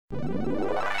All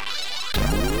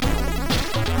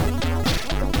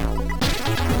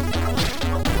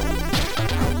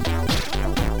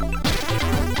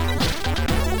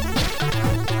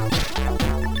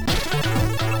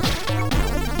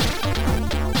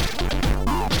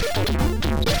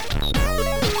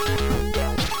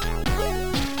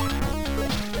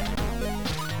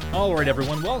right,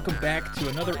 everyone, welcome back to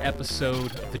another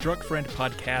episode of the Drunk Friend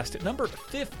Podcast, at number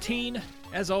 15.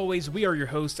 As always, we are your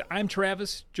hosts. I'm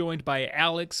Travis, joined by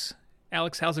Alex.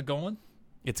 Alex, how's it going?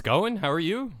 It's going. How are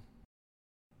you?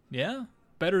 Yeah,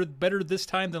 better this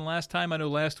time than last time. I know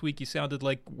last week you sounded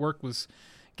like work was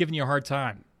giving you a hard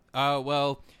time.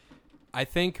 Well, I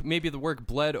think maybe the work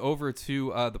bled over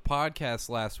to the podcast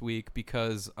last week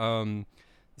because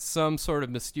some sort of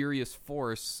mysterious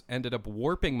force ended up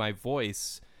warping my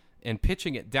voice and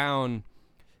pitching it down,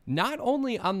 not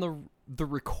only on the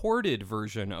recorded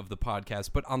version of the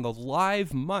podcast, but on the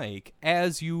live mic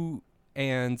as you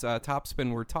and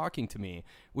Topspin were talking to me,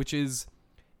 which is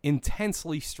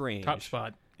intensely strange. Top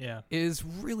Spot, yeah. Is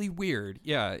really weird,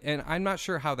 yeah. And I'm not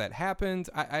sure how that happened.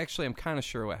 I'm kind of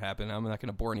sure what happened. I'm not going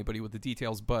to bore anybody with the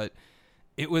details, but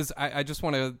it was. I just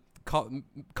want to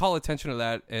call attention to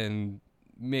that and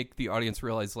make the audience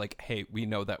realize, like, hey, we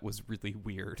know that was really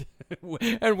weird,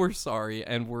 and we're sorry,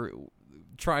 and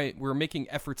we're making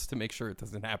efforts to make sure it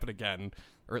doesn't happen again,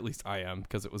 or at least I am,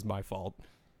 because it was my fault.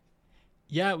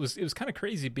 Yeah, it was kind of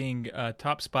crazy being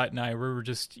Top Spot and I. We were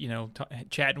just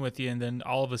chatting with you, and then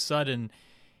all of a sudden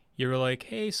you were like,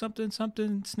 "Hey, something,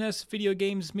 SNES video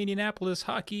games, Minneapolis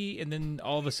hockey," and then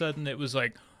all of a sudden it was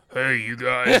like, "Hey, you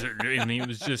guys," I mean, it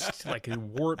was just like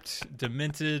warped,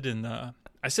 demented, and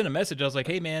I sent a message. I was like,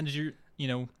 "Hey, man, was your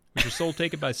soul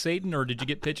taken by Satan, or did you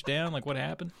get pitched down? Like, what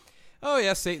happened?" Oh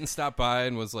yeah, Satan stopped by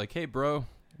and was like, "Hey, bro,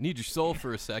 need your soul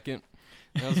for a second."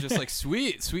 And I was just like,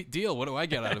 sweet deal. What do I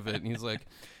get out of it? And he's like,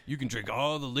 "You can drink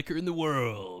all the liquor in the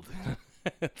world."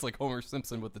 It's like Homer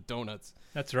Simpson with the donuts.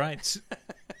 That's right.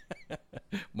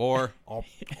 More.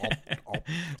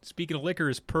 Speaking of liquor,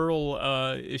 is Pearl,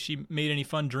 is she made any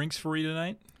fun drinks for you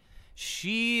tonight?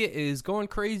 She is going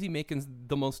crazy, making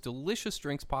the most delicious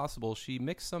drinks possible. She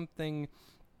mixed something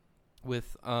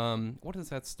with, what is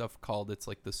that stuff called? It's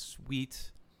like the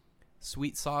sweet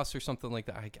sauce or something like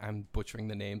that. I'm butchering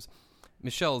the names.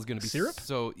 Michelle is going to be syrup?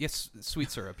 Yes, sweet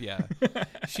syrup, yeah.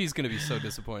 She's going to be so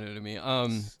disappointed in me.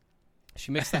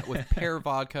 She mixed that with pear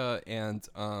vodka and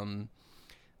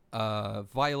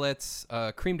violets,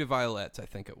 creme de violette, I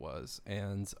think it was.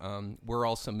 And we're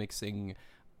also mixing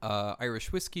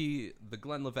Irish whiskey, the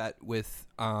Glenlivet, with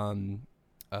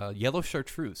yellow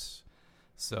chartreuse.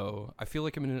 So I feel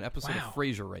like I'm in an episode of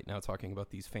Frasier right now talking about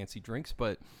these fancy drinks,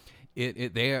 but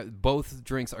both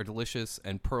drinks are delicious,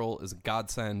 and Pearl is a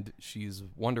godsend. She's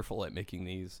wonderful at making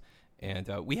these, and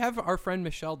we have our friend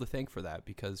Michelle to thank for that,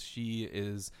 because she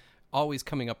is always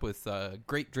coming up with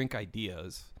great drink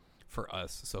ideas for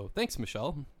us. So thanks,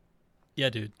 Michelle. Yeah,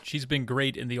 dude, she's been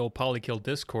great in the old Polykill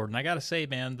Discord, and I gotta say,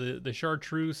 man, the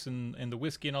chartreuse and the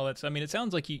whiskey and all that. I mean, it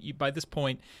sounds like you by this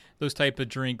point, those type of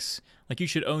drinks, like you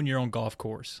should own your own golf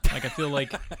course. Like I feel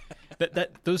like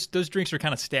those drinks are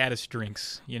kind of status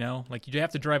drinks, you know. Like you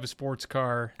have to drive a sports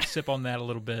car, sip on that a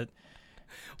little bit.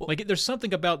 Well, like there's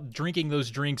something about drinking those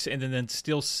drinks and then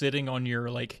still sitting on your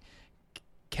like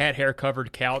cat hair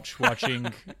covered couch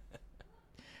watching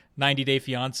 90 Day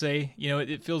Fiance. You know,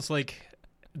 it feels like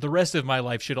the rest of my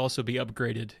life should also be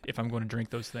upgraded if I'm going to drink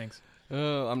those things.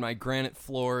 On my granite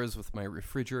floors with my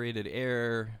refrigerated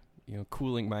air,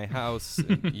 cooling my house.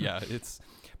 And yeah,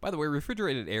 by the way,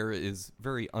 refrigerated air is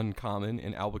very uncommon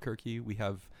in Albuquerque. We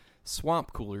have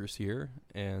swamp coolers here,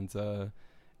 and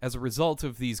as a result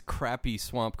of these crappy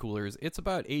swamp coolers, it's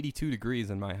about 82 degrees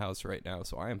in my house right now.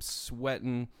 So I am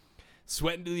sweating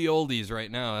to the oldies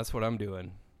right now. That's what I'm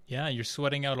doing. Yeah, you're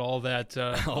sweating out all that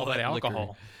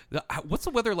alcohol. What's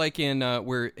the weather like in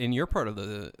your part of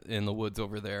in the woods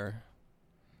over there?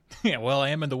 Yeah, well, I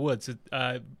am in the woods,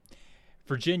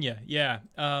 Virginia. Yeah,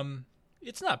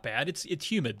 it's not bad.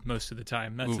 It's humid most of the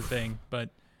time. That's the thing, but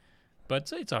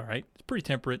it's all right. It's pretty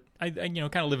temperate. I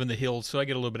kind of live in the hills, so I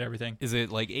get a little bit of everything. Is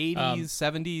it like 80s,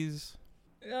 70s?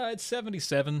 It's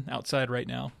 77 outside right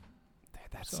now.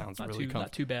 That so sounds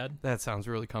not too bad. That sounds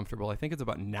really comfortable. I think it's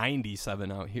about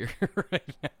 97 out here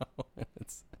right now.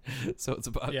 It's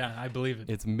about I believe it.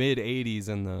 It's mid 80s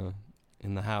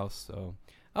in the house. So,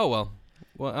 well,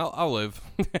 I'll live.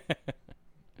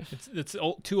 It's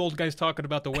two old guys talking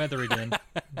about the weather again.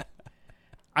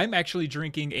 I'm actually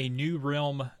drinking a New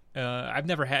Realm. I've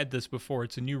never had this before.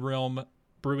 It's a New Realm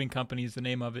Brewing Company is the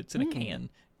name of it. It's in a can.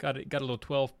 Got a little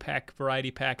 12-pack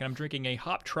variety pack, and I'm drinking a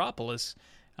Hoptropolis.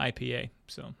 IPA.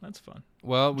 So that's fun.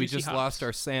 Well, we Juicy just hops. lost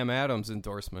our Sam Adams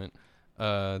endorsement.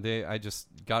 I just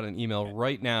got an email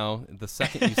right now, the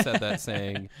second you said that,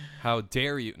 saying, "How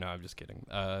dare you?" No, I'm just kidding.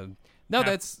 No,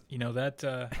 that's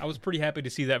I was pretty happy to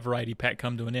see that variety pack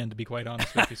come to an end. To be quite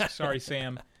honest with you, so sorry,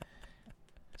 Sam.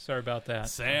 Sorry about that.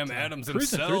 Sam But, Adams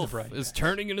cruising through the himself variety is packs.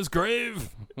 turning in his grave.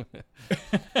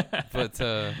 But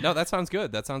no, that sounds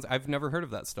good. I've never heard of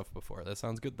that stuff before. That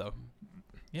sounds good though.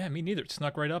 Yeah, me neither. It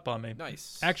snuck right up on me.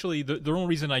 Nice. Actually, the only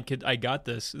reason I got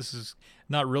this is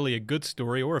not really a good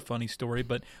story or a funny story,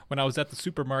 but when I was at the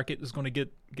supermarket, I was going to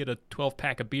get a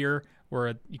 12-pack of beer or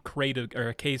a crate or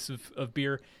a case of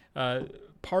beer.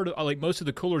 Part of most of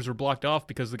the coolers were blocked off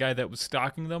because the guy that was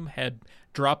stocking them had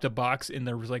dropped a box and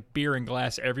there was like beer and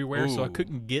glass everywhere, so I Ooh.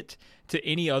 couldn't get to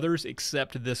any others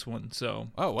except this one. So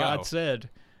Oh, wow. God said,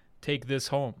 "Take this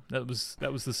home." That was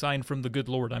the sign from the good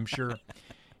Lord, I'm sure.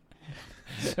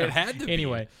 So, It had to be.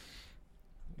 anyway.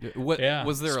 What Yeah.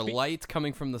 was there a light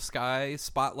coming from the sky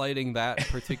spotlighting that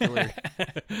particular?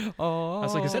 Oh, I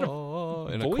was like, is that a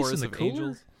and voice chorus in the of cooler?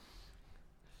 angels?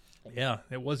 Yeah,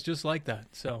 it was just like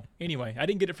that. So anyway, I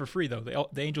didn't get it for free though.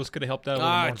 The Angels could have helped out a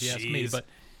little more if you ask me. jeez. But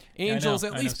Angels, I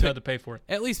know, at least so I had pick, to pay for it.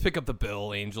 at least pick up the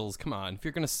bill. Angels, come on! If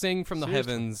you're gonna sing from the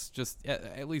Seriously. heavens, just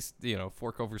at least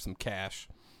fork over some cash.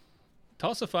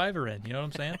 Toss a $5 in. You know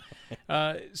what I'm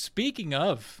saying? Speaking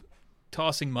of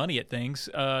tossing money at things,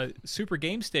 Super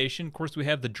Game Station. Of course, we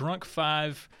have the Drunk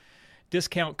 5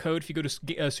 discount code. If you go to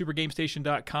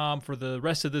supergamestation.com for the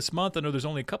rest of this month, I know there's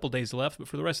only a couple days left, but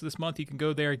for the rest of this month, you can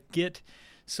go there, get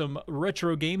some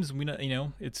retro games. We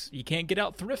know, you can't get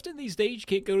out thrifting these days. You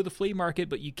can't go to the flea market,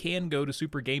 but you can go to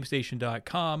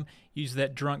supergamestation.com. Use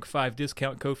that Drunk 5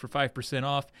 discount code for 5%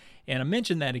 off. And I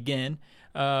mentioned that again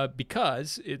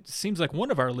because it seems like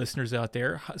one of our listeners out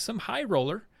there, some high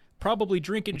roller, probably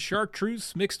drinking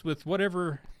chartreuse mixed with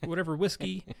whatever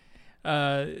whiskey.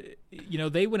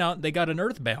 They went out and they got an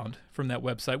Earthbound from that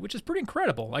website, which is pretty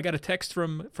incredible. I got a text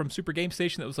from Super Game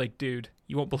Station that was like, "Dude,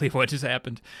 you won't believe what just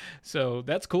happened." So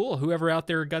that's cool. Whoever out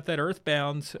there got that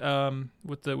Earthbound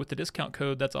with the discount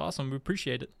code, that's awesome. We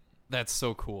appreciate it. That's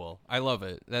so cool. I love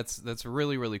it. That's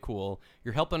really, really cool.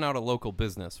 You're helping out a local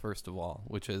business, first of all,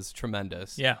 which is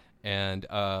tremendous. Yeah. And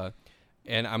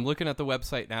I'm looking at the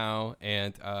website now,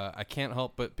 and I can't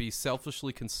help but be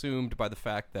selfishly consumed by the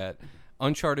fact that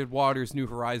Uncharted Waters New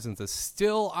Horizons is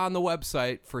still on the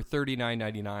website for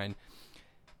 $39.99.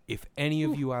 If any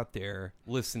of you out there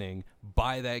listening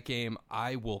buy that game,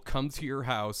 I will come to your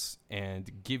house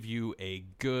and give you a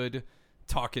good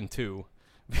talking to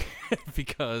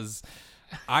because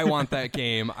I want that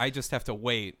game. I just have to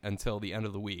wait until the end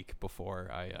of the week before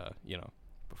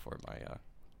before my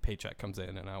paycheck comes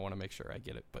in, and I want to make sure I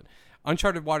get it. But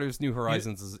Uncharted Waters New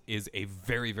Horizons is a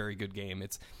very, very good game.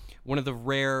 It's one of the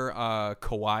rare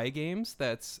Kawaii games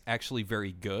that's actually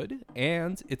very good,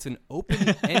 and it's an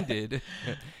open-ended.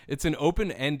 It's an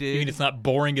open-ended. You mean it's not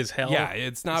boring as hell? Yeah,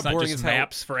 it's not boring just as hell.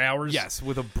 maps for hours. Yes,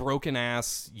 with a broken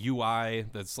ass UI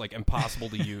that's like impossible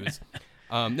to use.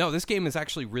 No, this game is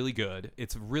actually really good.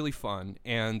 It's really fun,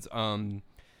 and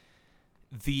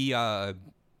the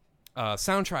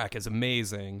soundtrack is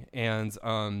amazing, and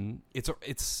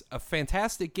it's a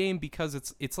fantastic game because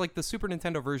it's like the Super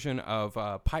Nintendo version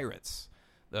of Pirates,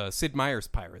 Sid Meier's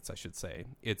Pirates, I should say.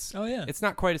 It's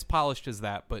not quite as polished as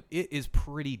that, but it is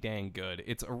pretty dang good.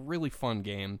 It's a really fun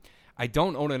game. I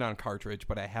don't own it on cartridge,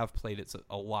 but I have played it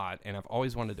a lot, and I've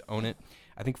always wanted to own it.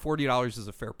 I think $40 is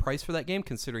a fair price for that game,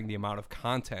 considering the amount of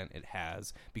content it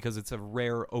has, because it's a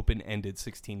rare open-ended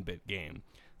 16-bit game.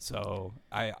 So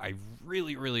I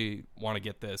really, really want to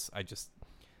get this.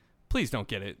 Please don't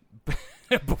get it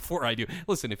before I do.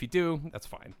 Listen, if you do, that's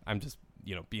fine. I'm just,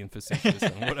 being facetious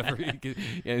and whatever.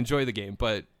 Enjoy the game.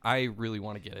 But I really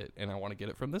want to get it, and I want to get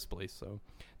it from this place. So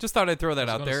just thought I'd throw that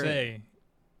out there. Say,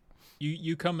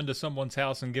 you come into someone's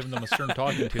house and give them a stern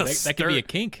talking to. That could be a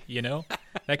kink,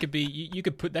 That could be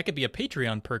that could be a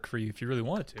Patreon perk for you if you really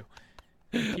wanted to.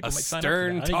 People A might sign up for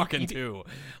stern that. talking to.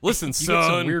 Listen, You son. get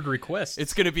some weird requests.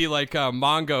 It's gonna be like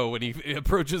Mongo when he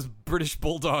approaches British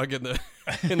Bulldog in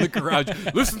the garage.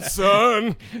 Listen,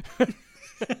 son.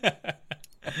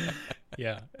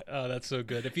 Yeah, that's so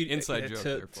good. If you Inside joke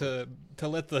there, folks. to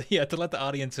let the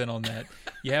audience in on that,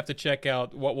 you have to check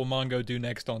out What Will Mongo Do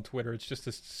Next on Twitter. It's just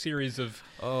a series of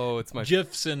it's my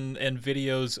gifs and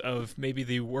videos of maybe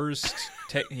the worst,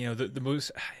 the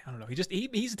most. I don't know.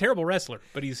 He's a terrible wrestler,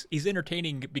 but he's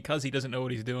entertaining because he doesn't know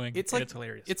what he's doing. It's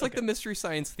hilarious. It's like the Mystery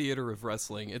Science Theater of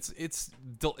wrestling. It's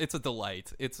a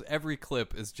delight. Every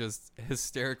clip is just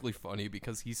hysterically funny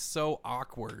because he's so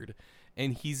awkward.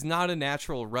 And he's not a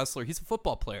natural wrestler. He's a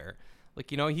football player.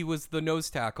 He was the nose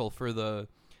tackle for the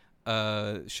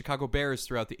Chicago Bears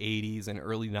throughout the 80s and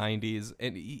early 90s,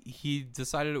 and he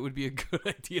decided it would be a good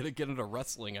idea to get into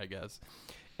wrestling, I guess.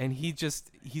 And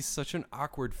he's such an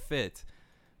awkward fit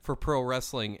for pro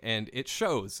wrestling, and it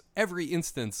shows. Every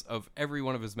instance of every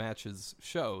one of his matches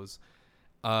shows.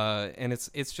 And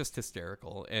it's just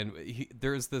hysterical. And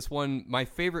there's this one, my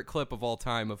favorite clip of all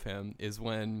time of him is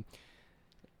when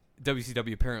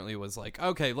WCW apparently was like,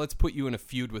 okay, let's put you in a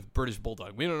feud with British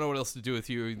Bulldog. We don't know what else to do with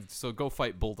you, so go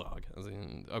fight Bulldog. I was like,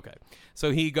 okay.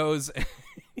 So he goes,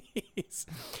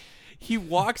 he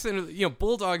walks in,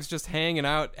 Bulldog's just hanging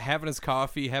out, having his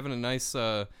coffee, having a nice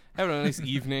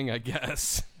evening, I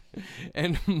guess.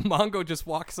 And Mongo just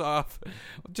walks up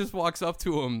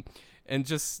to him and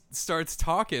just starts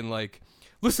talking like,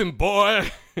 listen,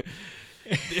 boy,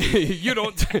 you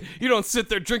don't sit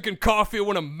there drinking coffee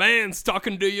when a man's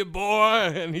talking to you,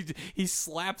 boy. And he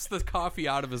slaps the coffee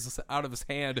out of his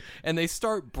hand, and they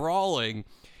start brawling.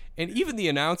 And even the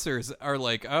announcers are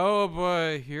like, oh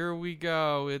boy, here we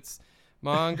go. It's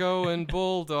Mongo and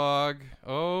Bulldog.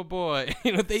 Oh boy.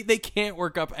 They can't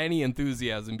work up any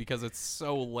enthusiasm because it's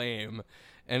so lame.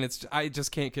 And I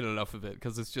just can't get enough of it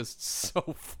because it's just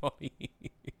so funny.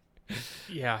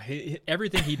 Yeah,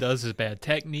 everything he does is bad.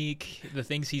 Technique, the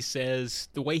things he says,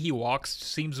 the way he walks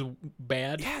seems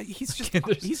bad. Yeah, he's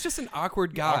just an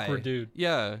awkward guy. Awkward dude.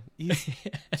 Yeah, he's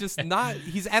just not.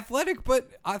 He's athletic, but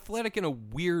athletic in a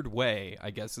weird way,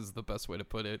 I guess is the best way to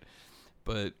put it.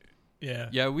 But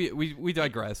yeah, we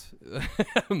digress.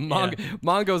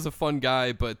 Mongo's a fun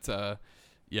guy, but that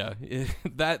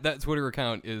Twitter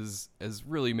account has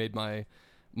really made my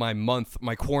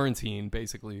quarantine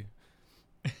basically.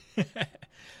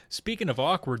 Speaking of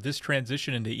awkward, this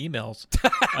transition into emails.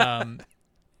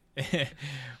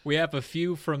 We have a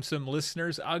few from some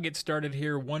listeners. I'll get started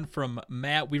here. One from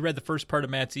Matt. We read the first part of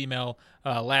Matt's email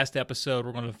last episode.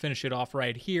 We're going to finish it off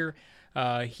right here.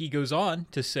 He goes on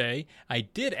to say, I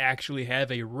did actually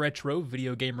have a retro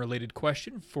video game related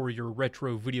question for your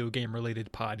retro video game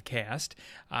related podcast.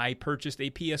 I purchased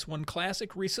a PS1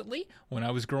 Classic recently. When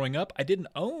I was growing up, I didn't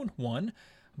own one,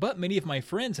 but many of my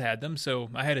friends had them, so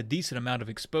I had a decent amount of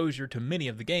exposure to many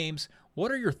of the games.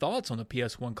 What are your thoughts on the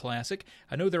PS1 Classic?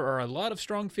 I know there are a lot of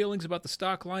strong feelings about the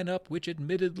stock lineup, which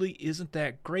admittedly isn't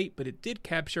that great, but it did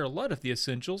capture a lot of the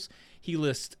essentials. He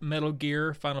lists Metal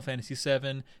Gear, Final Fantasy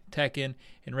VII, Tekken,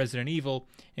 and Resident Evil,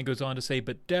 and goes on to say,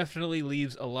 but definitely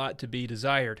leaves a lot to be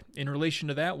desired. In relation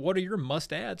to that, what are your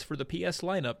must-adds for the PS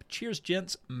lineup? Cheers,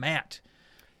 gents, Matt.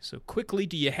 So quickly,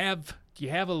 do you have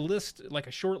a list, like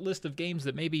a short list of games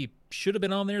that maybe should have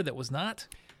been on there that was not?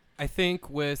 I think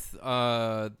with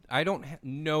I don't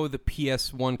know the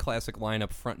PS1 Classic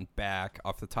lineup front and back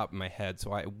off the top of my head,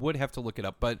 so I would have to look it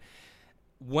up. But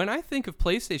when I think of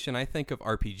PlayStation, I think of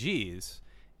RPGs,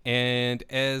 and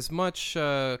as much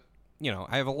I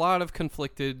have a lot of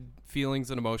conflicted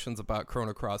feelings and emotions about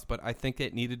Chrono Cross, but I think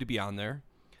it needed to be on there.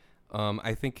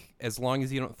 I think as long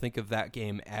as you don't think of that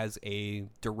game as a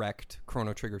direct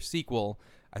Chrono Trigger sequel,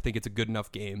 I think it's a good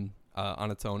enough game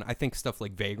on its own. I think stuff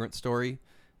like Vagrant Story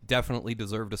definitely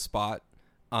deserved a spot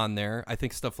on there. I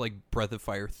think stuff like Breath of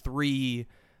Fire 3,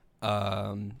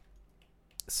 some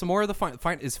more of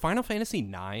the is Final Fantasy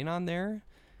IX on there?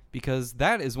 Because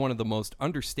that is one of the most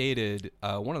understated,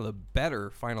 one of the better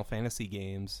Final Fantasy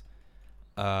games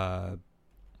of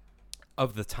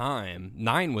the time.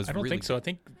 9 was I don't really think so. I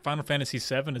think Final Fantasy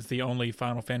VII is the only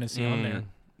Final Fantasy on there.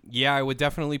 Yeah, I would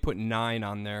definitely put 9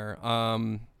 on there.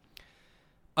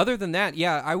 Other than that,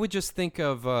 yeah, I would just think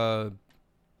of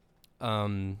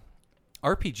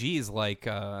RPGs like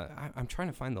I'm trying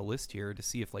to find the list here to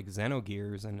see if like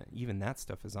Xenogears and even that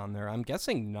stuff is on there. I'm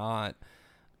guessing not.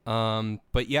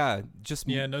 But yeah, just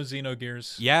no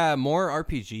Xenogears. Yeah, more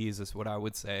RPGs is what I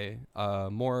would say.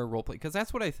 More roleplay, because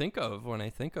that's what I think of when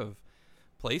I think of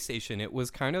PlayStation. It was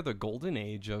kind of the golden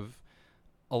age of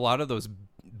a lot of those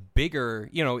bigger,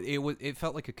 it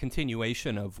felt like a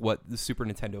continuation of what the Super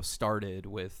Nintendo started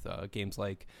with games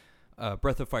like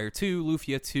Breath of Fire 2,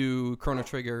 Lufia 2, Chrono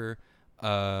Trigger,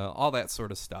 all that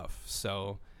sort of stuff.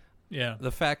 So yeah,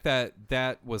 the fact that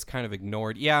that was kind of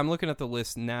ignored. Yeah, I'm looking at the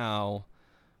list now.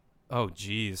 Oh,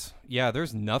 geez. Yeah,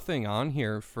 there's nothing on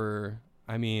here for,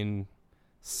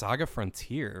 Saga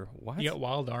Frontier. What? You got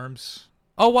Wild Arms.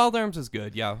 Oh, Wild Arms is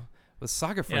good, yeah. But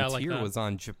Saga Frontier like was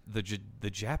on the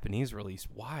Japanese release.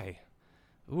 Why?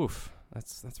 Oof,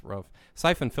 that's rough.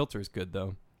 Siphon Filter is good,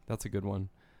 though. That's a good one.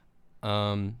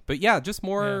 But yeah, just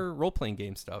more role-playing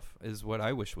game stuff is what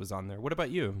I wish was on there. What about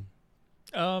you?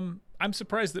 I'm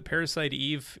surprised that Parasite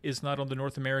Eve is not on the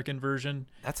North American version.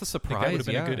 That's a surprise. That would have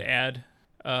been a good ad.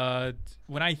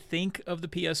 When I think of the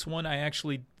PS1, I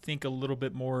actually think a little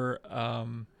bit more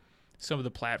some of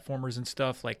the platformers and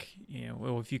stuff. Like,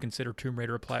 well, if you consider Tomb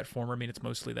Raider a platformer, I mean, it's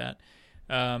mostly that.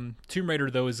 Tomb Raider,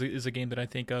 though, is a game that I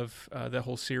think of, the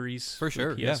whole series. For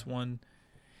sure, PS1.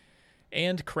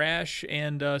 And Crash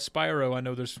and Spyro. I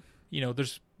know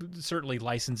there's certainly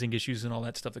licensing issues and all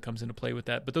that stuff that comes into play with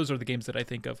that. But those are the games that I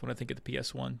think of when I think of the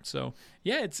PS1. So,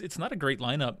 yeah, it's not a great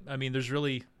lineup. I mean, there's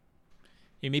really...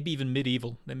 maybe even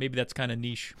Medieval. And maybe that's kind of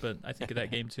niche, but I think of that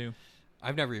game, too.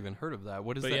 I've never even heard of that.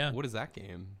 What is that? Yeah. What is that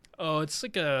game? Oh, it's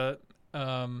like a...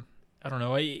 I don't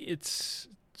know. It's...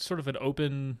 sort of an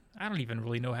open, I don't even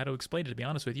really know how to explain it, to be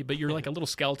honest with you, but you're like a little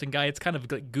skeleton guy. It's kind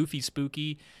of like goofy,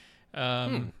 spooky,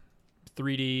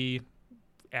 3D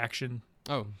action.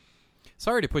 Oh,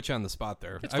 sorry to put you on the spot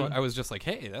there. I was just like,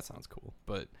 hey, that sounds cool.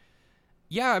 But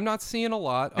yeah, I'm not seeing a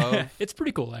lot of... It's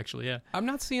pretty cool, actually, yeah. I'm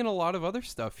not seeing a lot of other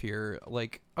stuff here.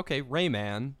 Like, okay,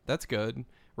 Rayman, that's good.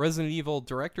 Resident Evil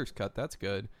Director's Cut, that's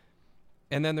good.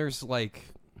 And then there's like...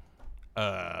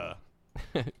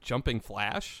 Jumping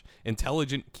Flash,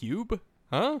 Intelligent Cube,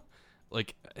 huh?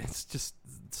 Like, it's just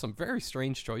some very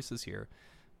strange choices here,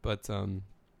 but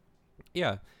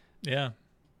yeah,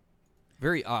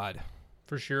 very odd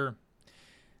for sure.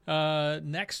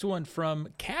 Next one from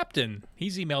Captain.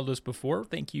 He's emailed us before.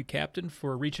 Thank you, Captain,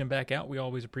 for reaching back out. We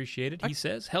always appreciate it. He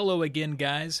says, "Hello again,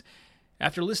 guys.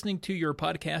 After listening to your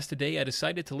podcast today, I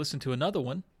decided to listen to another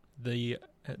one.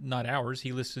 Not ours.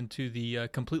 He listened to the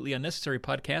Completely Unnecessary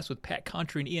podcast with Pat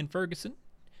Contri and Ian Ferguson.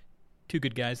 Two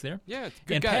good guys there. Yeah,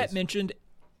 good and guys. Pat mentioned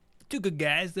two good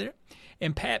guys there.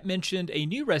 And Pat mentioned a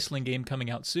new wrestling game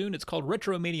coming out soon. It's called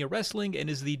Retromania Wrestling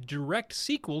and is the direct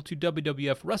sequel to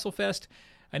WWF WrestleFest.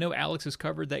 I know Alex has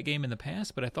covered that game in the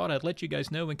past, but I thought I'd let you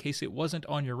guys know in case it wasn't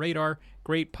on your radar.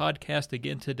 Great podcast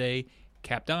again today,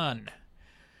 Captain."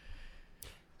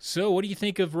 So, what do you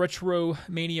think of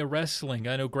Retromania Wrestling?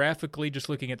 I know graphically, just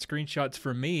looking at screenshots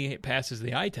from me, it passes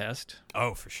the eye test.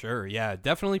 Oh, for sure. Yeah,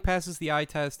 definitely passes the eye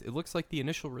test. It looks like the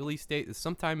initial release date is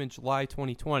sometime in July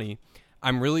 2020.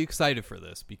 I'm really excited for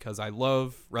this because I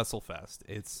love WrestleFest.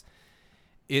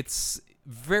 It's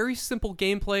very simple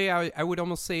gameplay. I would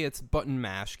almost say it's button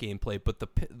mash gameplay, but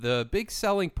the big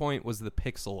selling point was the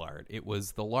pixel art. It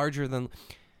was the larger than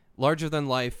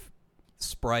life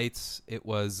sprites. It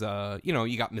was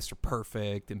you got Mr.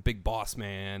 Perfect and Big Boss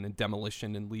Man and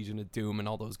Demolition and Legion of Doom and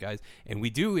all those guys, and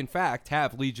we do in fact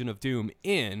have Legion of Doom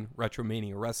in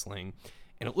Retromania Wrestling,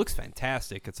 and it looks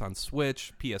fantastic. It's on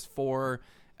Switch, PS4,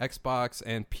 Xbox,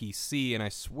 and PC, and I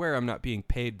swear I'm not being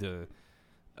paid to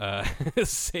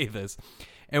say this.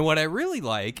 And what I really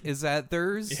like is that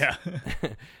there's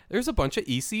a bunch of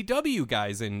ECW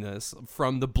guys in this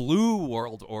from the Blue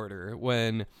World Order.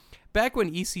 Back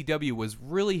when ECW was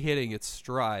really hitting its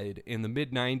stride in the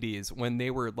mid-90s, when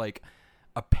they were like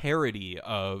a parody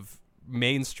of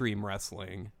mainstream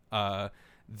wrestling,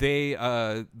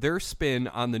 their spin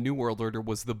on the New World Order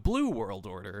was the Blue World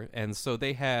Order. And so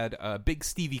they had Big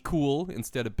Stevie Cool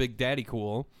instead of Big Daddy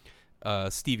Cool,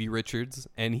 Stevie Richards.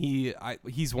 And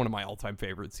he's one of my all-time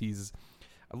favorites.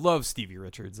 I love Stevie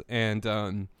Richards.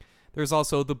 And there's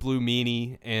also the Blue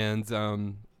Meanie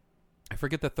and... I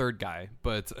forget the third guy,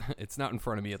 but it's not in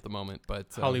front of me at the moment. But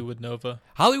Hollywood Nova.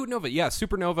 Hollywood Nova, yeah.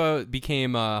 Supernova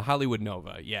became Hollywood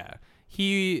Nova, yeah.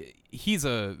 He's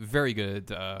a very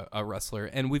good wrestler.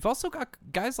 And we've also got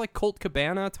guys like Colt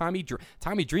Cabana, Tommy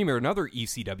Dreamer, another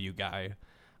ECW guy.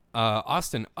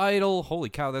 Austin Idol, holy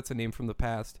cow, that's a name from the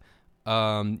past.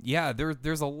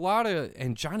 There's a lot of...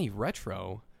 And Johnny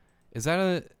Retro. Is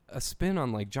that a spin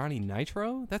on like Johnny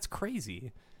Nitro? That's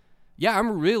crazy. Yeah,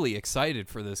 I'm really excited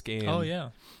for this game. Oh, yeah.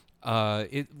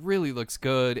 It really looks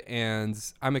good, and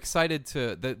I'm excited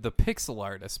to... The pixel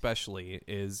art, especially,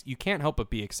 is... You can't help but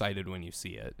be excited when you see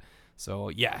it. So,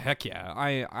 yeah, heck yeah.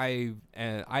 I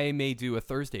may do a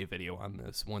Thursday video on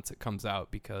this once it comes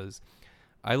out, because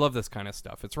I love this kind of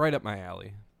stuff. It's right up my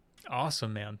alley.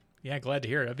 Awesome, man. Yeah, glad to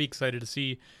hear it. I'd be excited to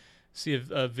see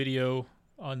a video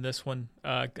on this one.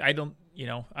 I don't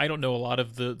know a lot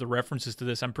of the references to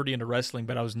this. I'm pretty into wrestling,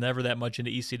 but I was never that much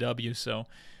into ECW, so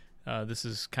this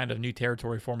is kind of new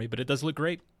territory for me, but it does look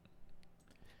great.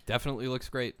 Definitely looks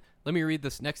great. Let me read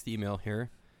this next email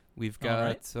here. We've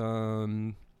got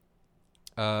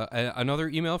another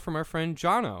email from our friend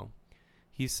Jono.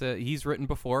 He's written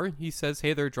before. He says,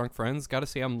 "Hey there, drunk friends. Gotta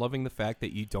say I'm loving the fact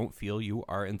that you don't feel you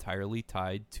are entirely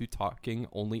tied to talking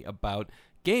only about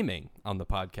gaming on the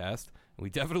podcast. We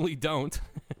definitely don't.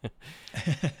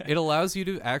 It allows you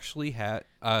to actually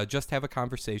just have a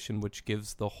conversation, which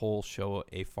gives the whole show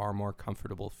a far more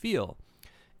comfortable feel.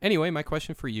 Anyway, my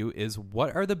question for you is,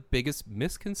 what are the biggest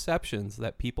misconceptions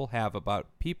that people have about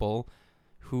people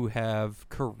who have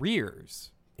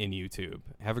careers in YouTube?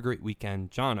 Have a great weekend,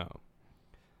 Jono."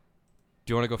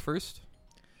 you want to go first?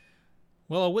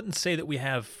 Well, I wouldn't say that we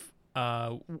have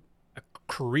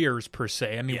careers per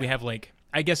se. I mean, we have like,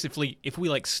 I guess if we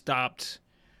like stopped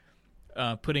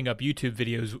putting up YouTube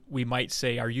videos, we might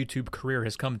say our YouTube career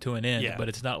has come to an end. Yeah. But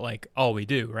it's not like all we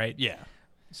do, right? Yeah.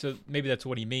 So maybe that's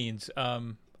what he means.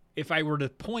 If I were to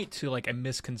point to like a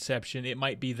misconception, it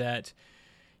might be that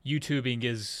YouTubing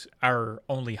is our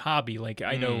only hobby. Like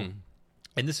I know,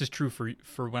 and this is true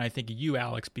for when I think of you,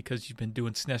 Alex, because you've been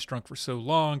doing SNES Drunk for so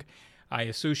long. I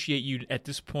associate you at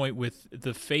this point with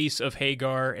the face of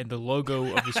Hagar and the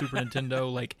logo of the Super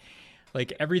Nintendo.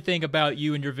 Like everything about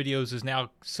you and your videos is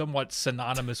now somewhat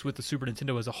synonymous with the Super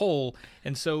Nintendo as a whole.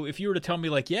 And so if you were to tell me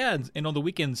like, yeah, and on the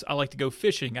weekends I like to go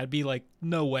fishing, I'd be like,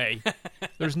 no way.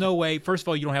 There's no way. First of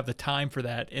all, you don't have the time for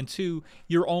that. And two,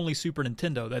 you're only Super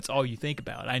Nintendo. That's all you think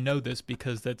about. I know this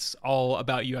because that's all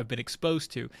about you I've been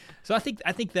exposed to. So I think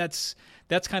that's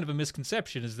kind of a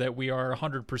misconception, is that we are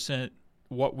 100%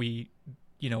 what we,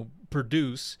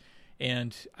 produce.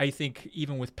 And I think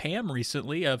even with Pam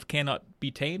recently of Cannot Be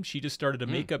Tamed, she just started a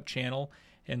makeup channel,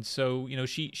 and so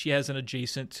she has an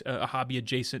adjacent a hobby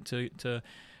adjacent to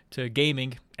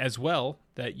gaming as well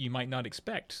that you might not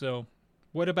expect. So,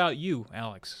 what about you,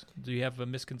 Alex? Do you have a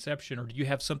misconception, or do you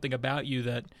have something about you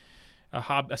that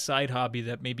a side hobby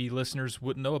that maybe listeners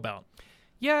wouldn't know about?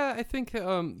 Yeah, I think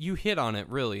you hit on it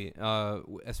really,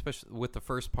 especially with the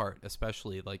first part.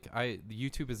 Especially like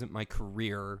YouTube isn't my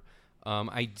career.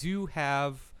 I do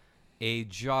have a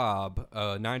job,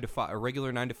 a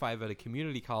regular 9 to 5 at a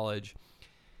community college,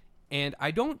 and I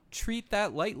don't treat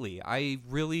that lightly. I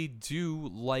really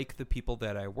do like the people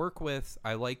that I work with.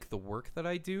 I like the work that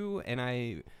I do, and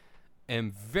I am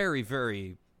very,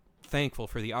 very thankful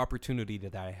for the opportunity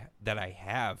that I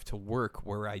have to work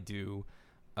where I do,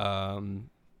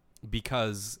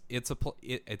 because it's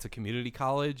a community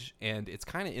college, and it's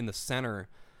kind of in the center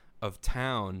of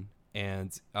town.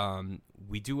 And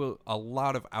we do a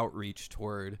lot of outreach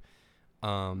toward,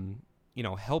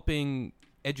 helping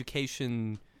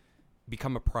education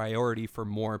become a priority for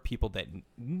more people that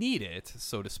need it,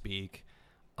 so to speak.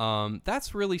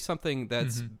 That's really something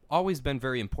that's always been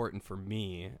very important for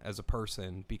me as a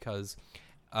person, because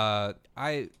not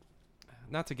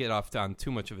to get off on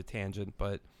too much of a tangent,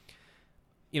 but,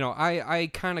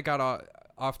 I kind of got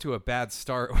off to a bad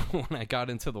start when I got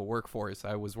into the workforce.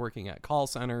 I was working at call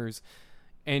centers,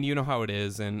 and you know how it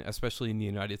is, and especially in the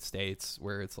United States,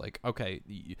 where it's like, okay,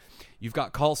 you've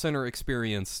got call center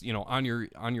experience, on your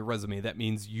resume. That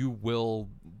means you will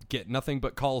get nothing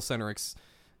but call center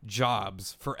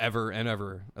jobs forever and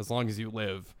ever, as long as you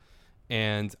live.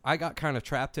 And I got kind of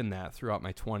trapped in that throughout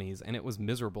my 20s, and it was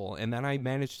miserable. And then I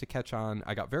managed to catch on.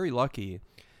 I got very lucky,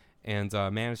 and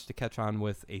managed to catch on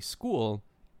with a school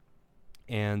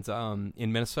and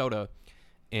in Minnesota,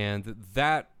 and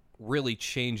that really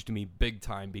changed me big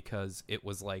time, because it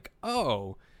was like,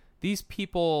 oh, these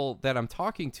people that I'm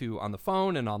talking to on the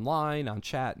phone and online, on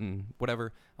chat and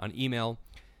whatever, on email,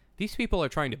 these people are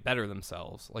trying to better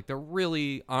themselves. Like, they're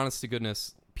really honest to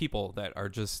goodness people that are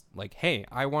just like, hey,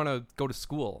 I want to go to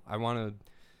school. I want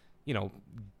to,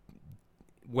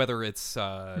 whether it's,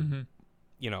 trying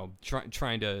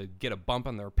to get a bump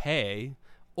on their pay,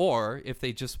 or if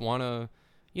they just want to,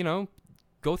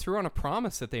 go through on a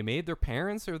promise that they made their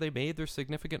parents or they made their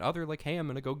significant other, like, hey, I'm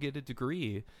going to go get a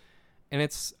degree. And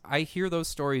I hear those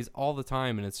stories all the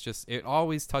time, and it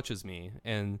always touches me.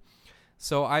 And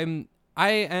so I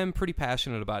am pretty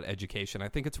passionate about education. I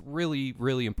think it's really,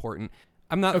 really important.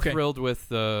 I'm not thrilled with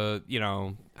how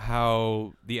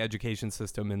the education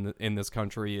system in this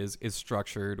country is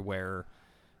structured, where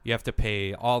you have to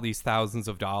pay all these thousands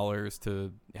of dollars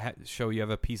to show you have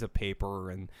a piece of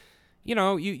paper, and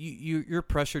you're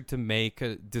pressured to make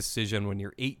a decision when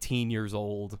you're 18 years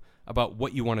old about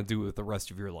what you want to do with the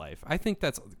rest of your life. I think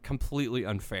that's completely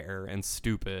unfair and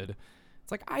stupid.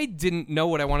 It's like, I didn't know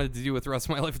what I wanted to do with the rest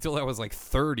of my life until I was like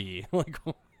 30.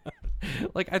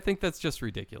 Like I think that's just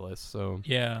ridiculous. So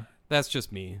yeah, that's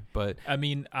just me. But I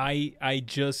mean, I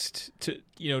just to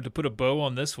put a bow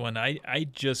on this one, I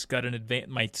just got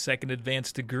my second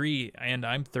advanced degree, and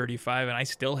I'm 35, and I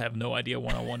still have no idea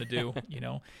what I want to do.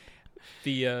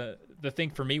 The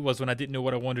thing for me was, when I didn't know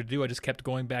what I wanted to do, I just kept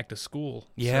going back to school.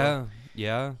 Yeah.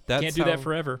 Can't do that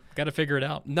forever. Got to figure it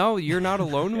out. No, you're not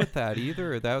alone with that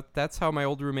either. That's how my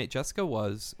old roommate Jessica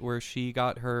was, where she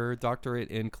got her doctorate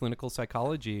in clinical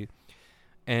psychology.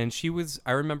 And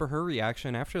I remember her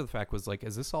reaction after the fact was like,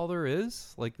 is this all there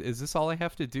is? Like, is this all I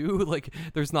have to do? Like,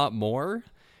 there's not more?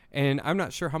 And I'm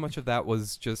not sure how much of that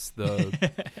was just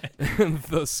the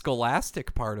the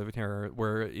scholastic part of her,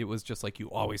 where it was just like you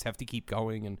always have to keep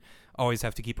going and always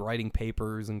have to keep writing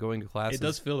papers and going to classes. It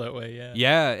does feel that way, yeah.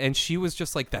 Yeah, and she was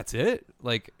just like, that's it?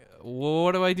 Like,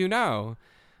 what do I do now?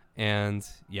 And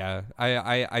yeah,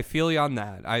 I feel you on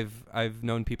that. I've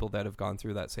known people that have gone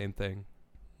through that same thing.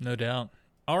 No doubt.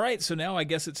 All right, so now I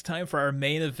guess it's time for our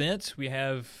main event. We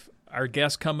have our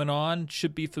guest coming on,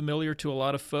 should be familiar to a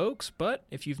lot of folks, but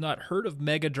if you've not heard of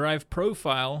Mega Drive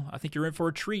Profile, I think you're in for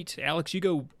a treat. Alex, you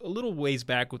go a little ways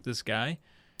back with this guy.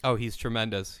 Oh, he's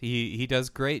tremendous. He does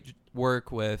great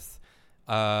work with,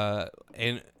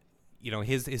 and you know,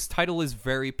 his title is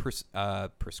very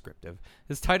prescriptive.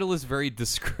 His title is very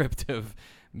descriptive.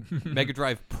 Mega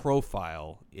Drive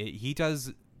Profile. He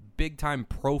does big time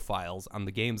profiles on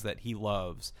the games that he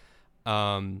loves.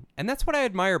 And that's what I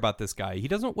admire about this guy. He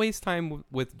doesn't waste time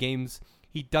with games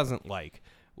he doesn't like.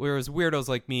 Whereas weirdos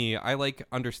like me, I like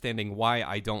understanding why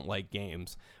I don't like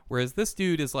games. Whereas this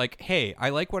dude is like, hey, I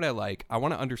like what I like. I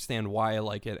want to understand why I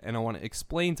like it, and I want to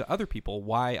explain to other people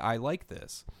why I like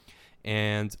this.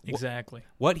 And exactly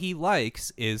what he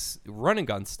likes is run and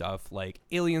gun stuff like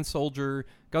Alien Soldier,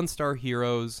 Gunstar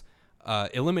Heroes,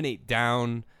 Eliminate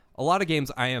Down. A lot of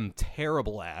games I am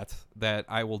terrible at that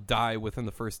I will die within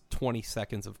the first 20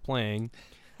 seconds of playing.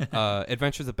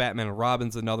 Adventures of Batman and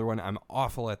Robin's another one. I'm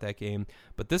awful at that game.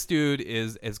 But this dude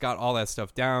has got all that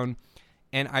stuff down.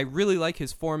 And I really like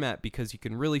his format because you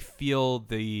can really feel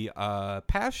the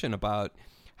passion about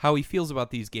how he feels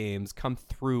about these games come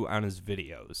through on his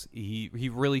videos. He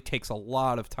really takes a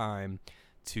lot of time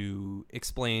to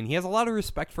explain. He has a lot of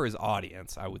respect for his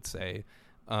audience, I would say.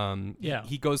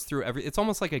 He goes through it's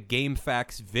almost like a Game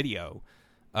Facts video.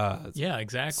 Yeah,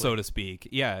 exactly. So to speak.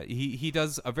 Yeah, he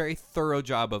does a very thorough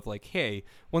job of like, hey,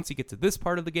 once you get to this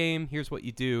part of the game, here's what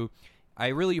you do. I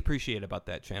really appreciate about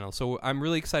that channel. So I'm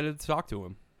really excited to talk to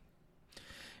him.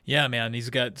 Yeah, man,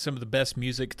 he's got some of the best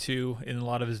music too in a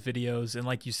lot of his videos, and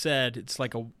like you said, it's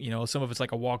like some of it's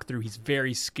like a walkthrough. He's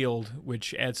very skilled,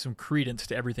 which adds some credence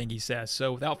to everything he says.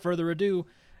 So without further ado,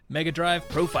 Mega Drive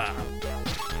Profile.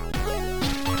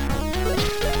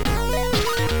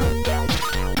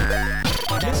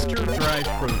 Mr. Drive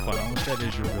Profile, if that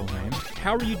is your real name.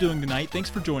 How are you doing tonight? Thanks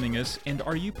for joining us. And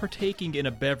are you partaking in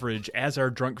a beverage as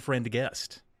our drunk friend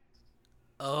guest?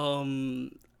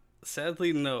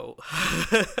 Sadly, no.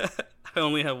 I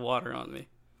only have water on me.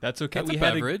 That's okay. That's a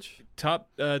beverage. Top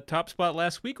spot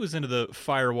last week was into the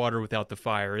fire water without the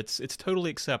fire. It's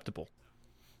totally acceptable.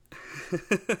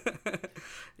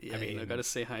 Yeah, I mean, I gotta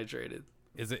stay hydrated.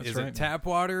 Is it tap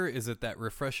water? Is it that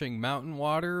refreshing mountain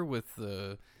water with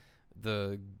the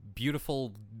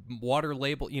beautiful water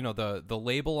label? You know, the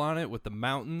label on it with the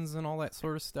mountains and all that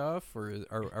sort of stuff, or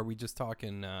are we just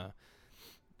talking?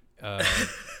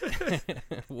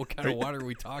 What kind of water are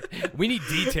we talking? We need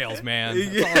details, man.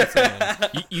 That's all I'm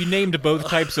saying. You named both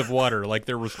types of water, like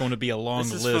there was going to be a long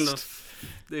list.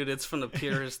 It's from the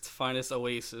purest, finest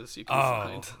oasis you can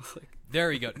find.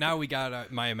 There you go. Now we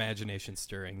got my imagination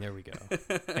stirring. There we go.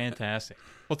 Fantastic.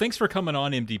 Well, thanks for coming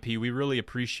on, MDP. We really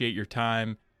appreciate your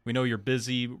time. We know you're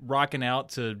busy rocking out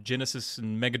to Genesis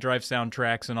and Mega Drive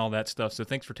soundtracks and all that stuff, so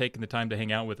thanks for taking the time to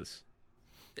hang out with us.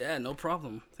 Yeah, no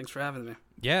problem. Thanks for having me.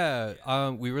 Yeah,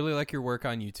 we really like your work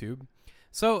on YouTube.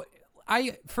 So,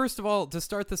 first of all, to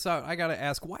start this out, I gotta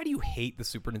ask, why do you hate the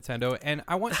Super Nintendo? And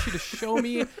I want you to show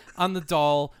me on the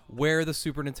doll where the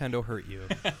Super Nintendo hurt you.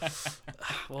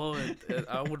 Well,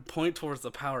 I would point towards the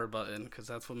power button because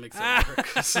that's what makes it work.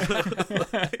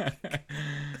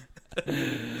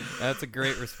 That's a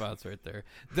great response right there.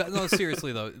 No,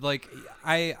 seriously though, like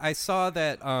I saw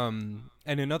that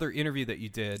in another interview that you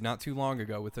did not too long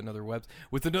ago with another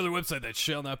website that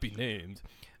shall not be named.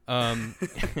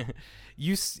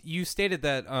 You stated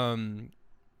that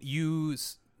you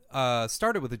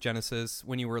started with a Genesis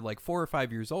when you were like 4 or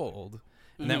 5 years old,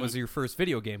 and that was your first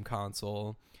video game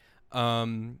console.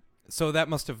 So that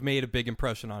must have made a big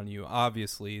impression on you,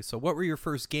 obviously. So what were your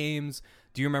first games?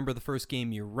 Do you remember the first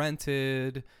game you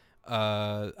rented?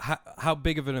 How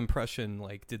big of an impression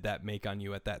like did that make on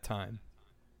you at that time?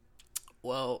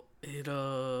 Well, it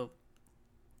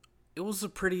was a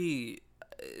pretty.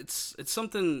 It's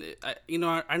something. I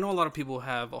know a lot of people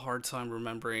have a hard time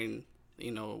remembering.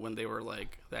 When they were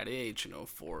like that age,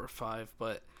 4 or 5,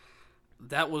 but.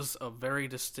 That is a very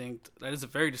distinct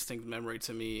memory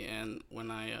to me. And when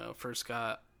I first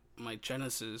got my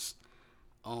Genesis,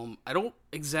 I don't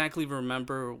exactly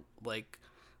remember like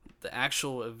the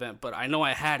actual event, but I know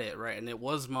I had it, right, and it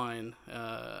was mine.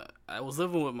 I was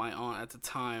living with my aunt at the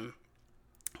time,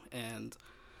 and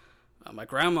my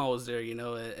grandma was there,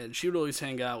 and she would always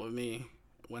hang out with me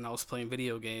when I was playing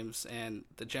video games, and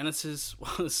the Genesis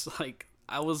was like,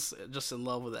 I was just in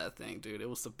love with that thing, dude. It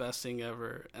was the best thing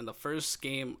ever. And the first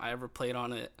game I ever played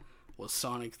on it was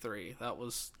Sonic 3. That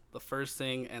was the first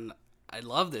thing, and I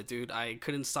loved it, dude. I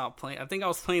couldn't stop playing. I think I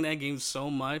was playing that game so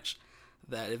much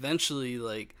that eventually,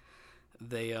 like,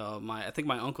 I think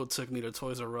my uncle took me to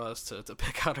Toys R Us to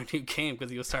pick out a new game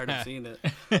because he was tired of seeing it.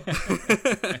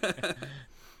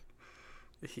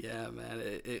 Yeah, man.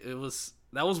 It was,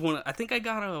 that was one. I think I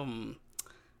got I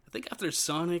think after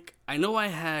Sonic, I know I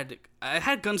had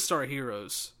Gunstar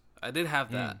Heroes. I did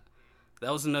have that.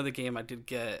 That was another game I did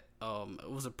get. It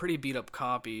was a pretty beat up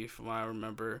copy from what I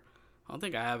remember. I don't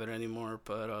think I have it anymore,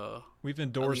 but we've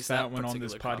endorsed that one on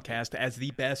this podcast as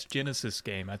the best Genesis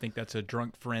game. I think that's a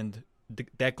drunk friend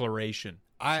declaration.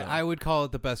 I would call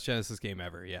it the best Genesis game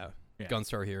ever. Yeah.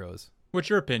 Gunstar Heroes. What's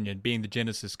your opinion, being the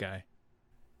Genesis guy?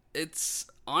 It's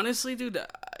honestly, dude,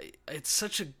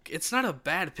 it's not a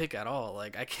bad pick at all.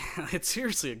 Like, it's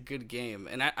seriously a good game.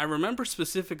 And I remember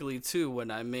specifically too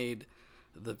when I made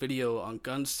the video on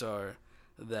Gunstar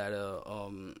that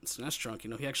SNES Drunk,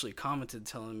 he actually commented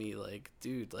telling me, like,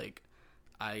 dude, like,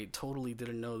 I totally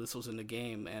didn't know this was in the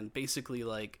game. And basically,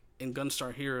 like, in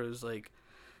Gunstar Heroes, like,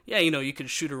 yeah, you could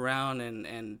shoot around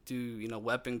and do,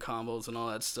 weapon combos and all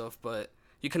that stuff, but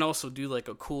you can also do, like,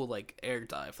 a cool, like, air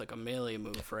dive, like a melee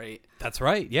move, right? That's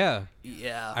right, yeah.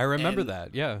 Yeah. I remember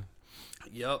that, yeah.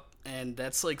 Yep, and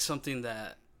that's, like, something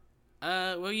that,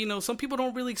 well, some people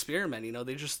don't really experiment,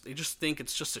 they just think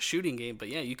it's just a shooting game, but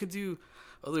yeah, you could do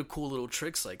other cool little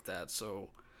tricks like that, so,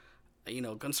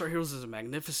 Gunstar Heroes is a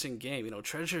magnificent game,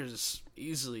 Treasure is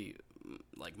easily,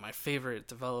 like, my favorite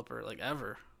developer, like,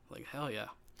 ever. Like, hell yeah,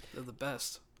 they're the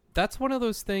best. That's one of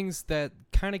those things that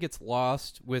kind of gets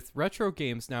lost with retro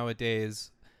games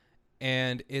nowadays,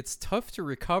 and it's tough to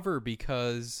recover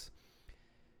because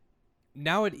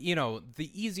now the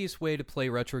easiest way to play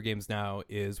retro games now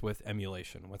is with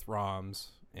emulation, with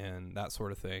ROMs and that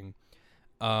sort of thing.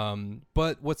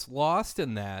 But what's lost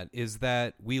in that is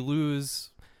that we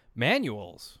lose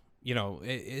manuals.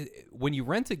 When you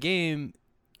rent a game,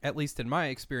 at least in my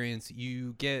experience,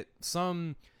 you get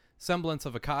some semblance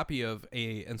of a copy of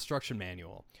a instruction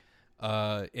manual.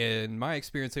 In my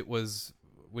experience, it was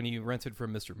when you rented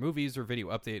from Mr. Movies or Video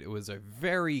Update, it was a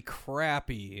very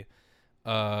crappy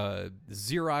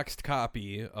Xeroxed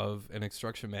copy of an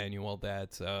instruction manual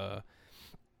that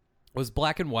was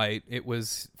black and white. It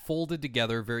was folded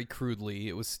together very crudely.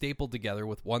 It was stapled together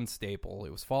with one staple.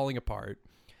 It was falling apart.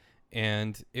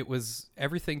 And it was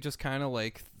everything just kind of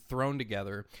like thrown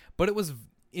together. But it was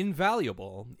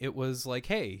invaluable. It was like,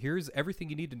 hey, here's everything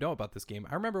you need to know about this game.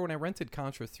 I remember when I rented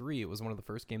Contra 3, it was one of the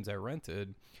first games I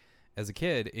rented as a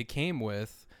kid. It came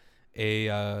with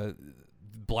a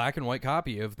black and white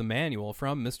copy of the manual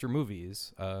from Mr.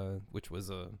 Movies, which was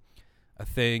a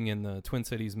thing in the Twin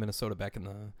Cities, Minnesota back in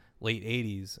the late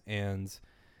 80s. And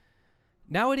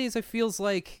nowadays it feels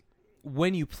like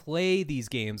when you play these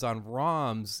games on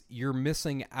ROMs, you're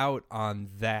missing out on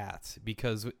that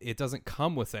because it doesn't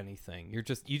come with anything. You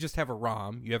just have a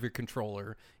ROM, you have your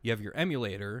controller, you have your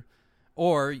emulator,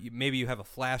 or maybe you have a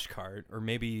flash card, or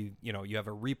maybe you have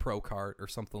a repro cart or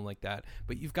something like that.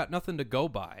 But you've got nothing to go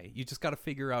by. You just got to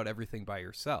figure out everything by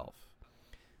yourself.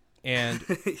 And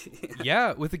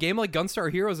yeah, with a game like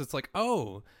Gunstar Heroes, it's like,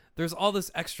 oh, there's all this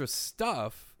extra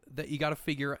stuff that you got to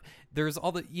figure out. There's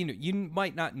all the, you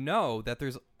might not know that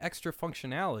there's extra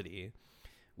functionality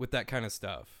with that kind of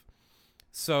stuff.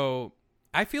 So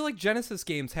I feel like Genesis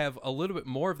games have a little bit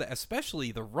more of that,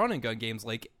 especially the run and gun games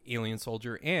like Alien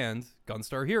Soldier and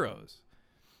Gunstar Heroes.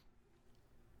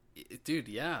 Dude,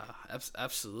 yeah,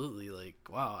 absolutely. Like,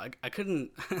 wow, I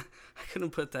couldn't I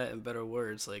couldn't put that in better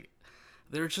words. Like,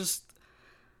 there's just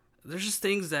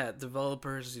things that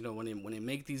developers, when they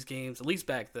make these games, at least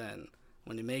back then,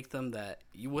 when they make them, that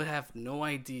you would have no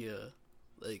idea,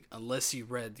 like, unless you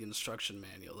read the instruction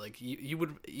manual. Like, you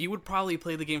would probably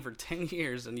play the game for 10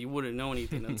 years and you wouldn't know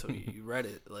anything until you read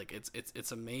it. Like,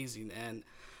 it's amazing. And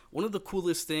one of the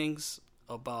coolest things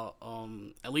about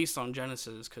at least on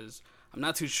Genesis, because I'm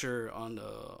not too sure on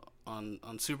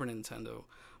Super Nintendo,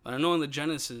 but I know on the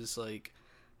Genesis, like,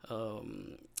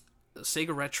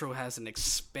 Sega Retro has an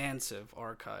expansive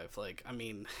archive. Like, I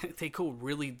mean, they go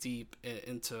really deep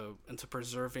into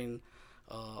preserving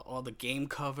all the game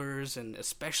covers, and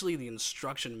especially the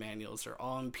instruction manuals. They're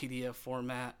all in PDF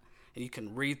format, and you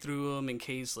can read through them in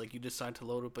case, like, you decide to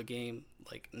load up a game,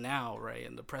 like, now, right,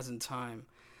 in the present time.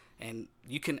 And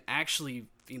you can actually,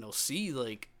 see,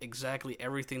 like, exactly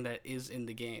everything that is in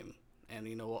the game,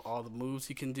 and, all the moves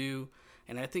you can do.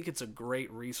 And I think it's a great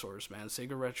resource, man.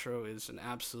 Sega Retro is an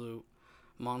absolute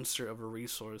monster of a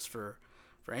resource for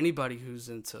for anybody who's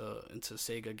into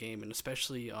Sega game, and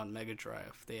especially on Mega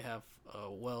Drive, they have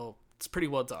it's pretty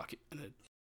well documented.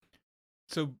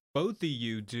 So both of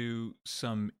you do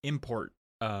some import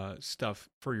stuff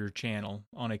for your channel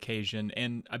on occasion,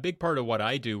 and a big part of what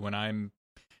I do when I'm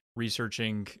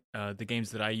researching the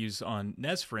games that I use on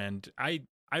NESFriend,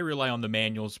 I rely on the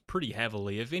manuals pretty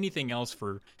heavily. If anything else,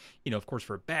 for of course,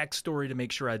 for backstory to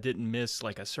make sure I didn't miss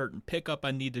like a certain pickup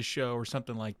I need to show or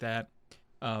something like that.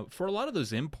 For a lot of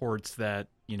those imports that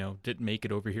didn't make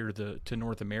it over here to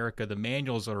North America, the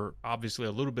manuals are obviously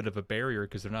a little bit of a barrier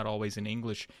because they're not always in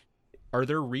English. Are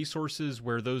there resources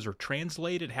where those are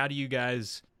translated? How do you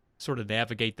guys sort of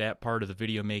navigate that part of the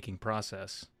video making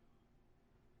process?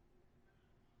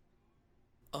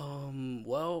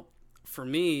 Well, for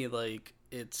me, like,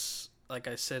 it's like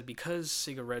I said, because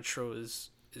Sega Retro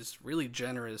is really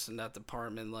generous in that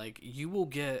department. Like, you will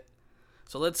get,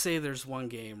 so let's say there's one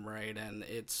game, right, and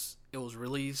it was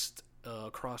released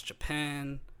across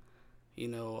Japan,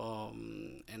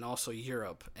 and also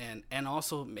Europe, and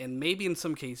maybe in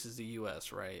some cases the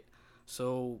US, right?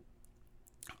 So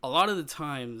a lot of the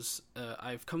times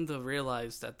I've come to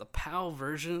realize that the PAL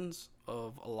versions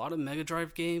of a lot of Mega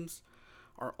Drive games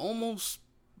are almost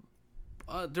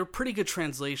they're pretty good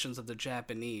translations of the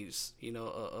Japanese,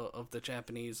 of the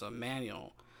Japanese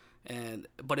manual.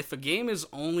 But if a game is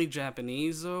only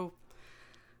Japanese, though,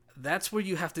 that's where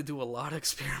you have to do a lot of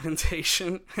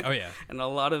experimentation. Oh yeah, and a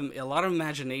lot of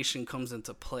imagination comes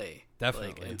into play.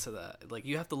 Definitely into that. Like,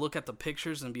 you have to look at the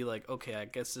pictures and be like, okay, I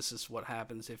guess this is what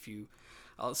happens if you.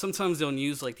 Sometimes they'll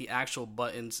use like the actual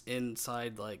buttons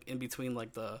inside, like in between,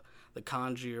 like the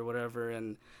kanji or whatever,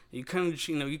 and you kind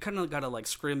of gotta like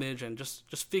scrimmage and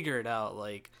just figure it out.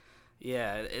 Like,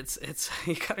 yeah, it's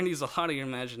you gotta use a lot of your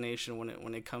imagination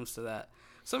when it comes to that.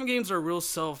 Some games are real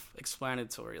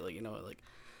self-explanatory, like like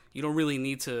you don't really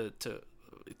need to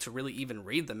really even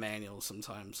read the manual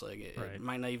sometimes. Like it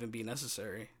might not even be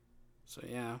necessary. So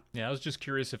yeah. Yeah, I was just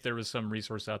curious if there was some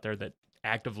resource out there that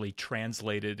actively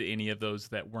translated any of those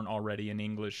that weren't already in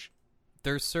English.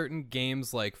 There's certain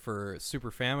games, like for Super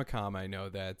Famicom, I know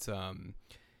that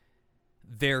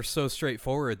they're so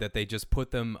straightforward that they just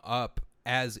put them up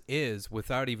as is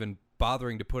without even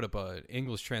bothering to put up an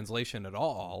English translation at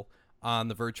all on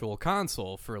the Virtual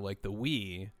Console. For like the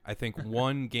Wii, I think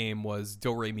one game was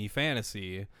Do Re Mi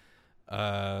Fantasy.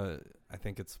 I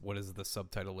think it's, what is the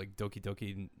subtitle, like Doki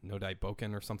Doki no Dai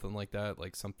Boken or something like that,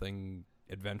 like something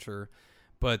adventure.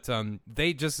 But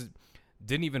they just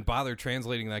didn't even bother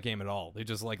translating that game at all. They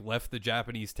just like left the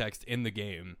Japanese text in the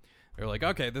game. They're like,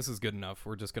 okay, this is good enough.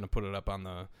 We're just going to put it up on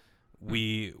the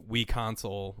Wii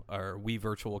console or Wii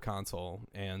Virtual Console.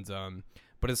 And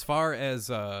but as far as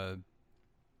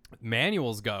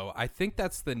manuals go, I think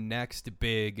that's the next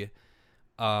big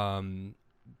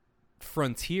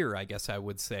frontier, I guess I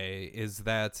would say, is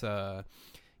that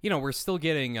we're still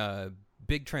getting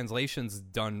big translations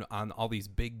done on all these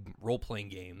big role-playing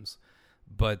games,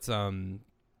 but I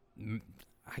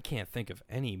can't think of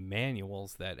any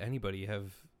manuals that anybody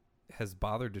has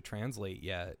bothered to translate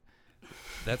yet.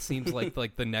 That seems like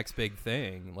the next big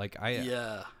thing. Like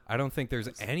I don't think there's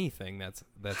anything that's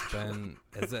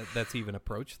even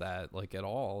approached that like at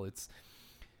all.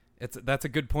 That's a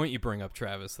good point you bring up,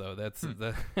 Travis, though.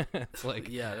 It's like,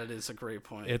 yeah, that is a great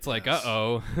point. It's like,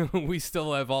 we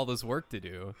still have all this work to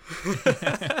do.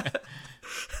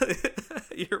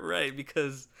 You're right,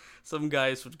 because some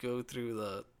guys would go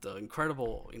through the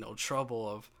incredible, trouble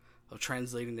of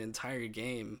translating the entire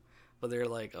game, but they're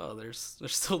like, oh, there's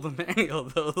still the manual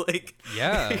though. Like,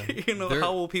 yeah,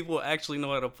 how will people actually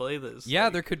know how to play this? Yeah,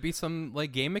 there could be some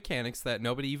like game mechanics that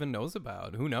nobody even knows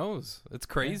about. Who knows? It's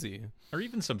crazy. Yeah. Or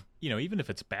even some, even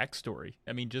if it's backstory.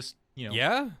 I mean, just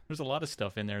there's a lot of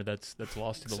stuff in there that's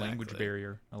lost to the language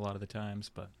barrier a lot of the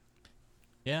times. But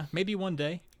yeah, maybe one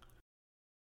day.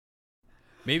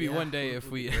 Maybe one day, if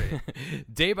we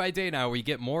day by day now, we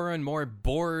get more and more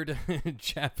bored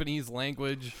Japanese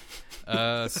language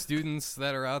students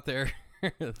that are out there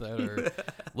that are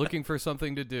looking for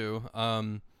something to do.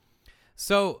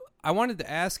 So I wanted to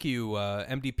ask you,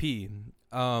 MDP,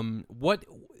 what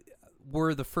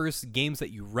were the first games that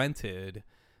you rented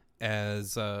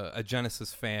as a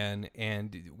Genesis fan,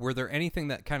 and were there anything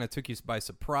that kind of took you by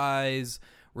surprise?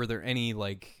 Were there any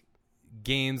like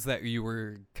games that you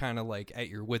were kind of like at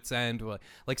your wit's end,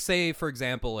 like say for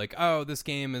example, like, oh, this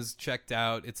game is checked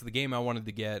out, it's the game I wanted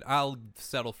to get, I'll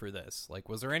settle for this? Like,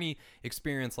 was there any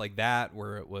experience like that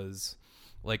where it was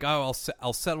like, oh,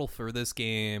 I'll settle for this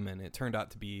game and it turned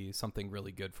out to be something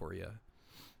really good for you?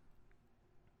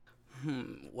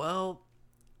 Well,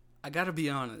 I gotta be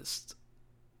honest,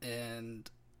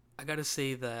 and I gotta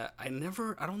say that I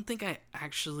don't think I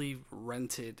actually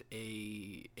rented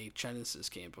a Genesis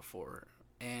game before,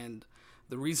 and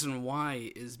the reason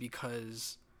why is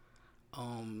because,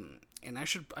 and I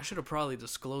should have probably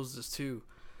disclosed this too,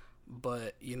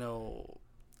 but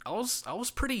I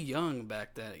was pretty young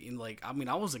back then. Like, I mean,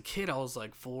 I was a kid. I was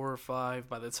like 4 or 5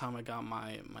 by the time I got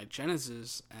my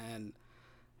Genesis, and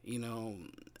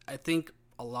I think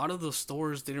a lot of the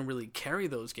stores didn't really carry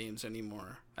those games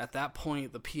anymore. At that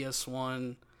point, the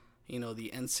PS1,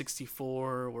 the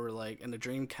N64 were like, and the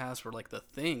Dreamcast were like the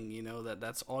thing.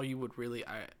 That's all you would really.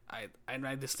 I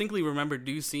distinctly remember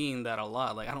seeing that a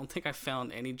lot. Like, I don't think I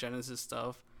found any Genesis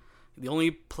stuff. The only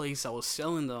place I was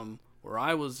selling them where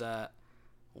I was at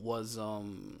was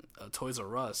Toys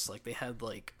R Us. Like, they had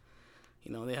like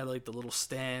the little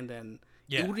stand, and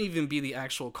it wouldn't even be the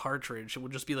actual cartridge. It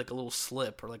would just be like a little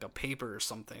slip or like a paper or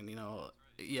something.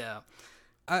 Yeah.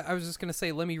 I was just gonna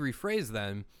say, let me rephrase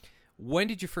then. When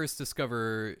did you first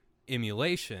discover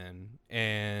emulation,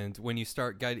 and when you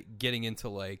start getting into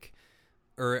like,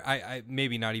 or I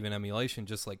maybe not even emulation,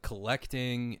 just like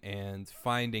collecting and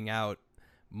finding out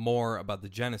more about the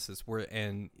Genesis,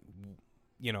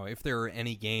 if there are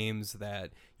any games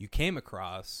that you came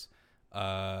across,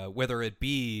 whether it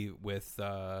be with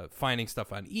finding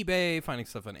stuff on eBay, finding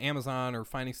stuff on Amazon, or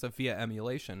finding stuff via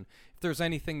emulation, if there's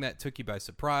anything that took you by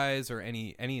surprise, or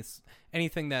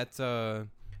anything that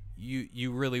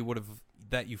you really would have,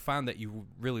 that you found that you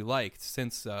really liked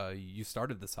since you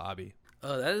started this hobby.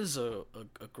 That is a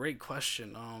great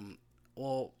question.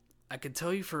 Well, I could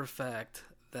tell you for a fact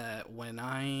that when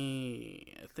I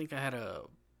think I had a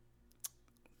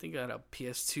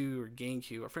PS2 or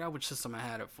GameCube. I forgot which system I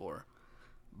had it for,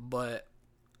 but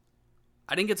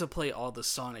I didn't get to play all the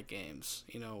Sonic games,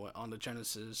 on the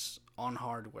Genesis on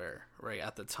hardware right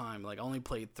at the time. Like, I only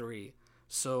played 3.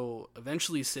 So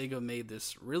eventually Sega made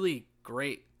this really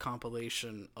great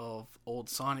compilation of old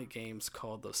Sonic games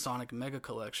called the Sonic Mega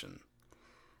Collection.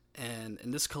 And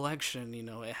in this collection,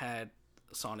 it had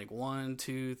Sonic 1,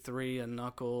 2, 3, and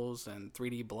Knuckles, and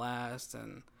 3D Blast,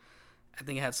 and I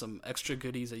think it had some extra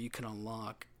goodies that you can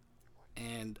unlock.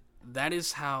 And that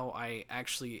is how I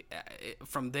actually,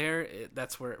 from there,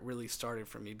 that's where it really started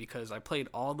for me, because I played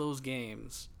all those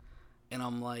games, and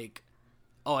I'm like,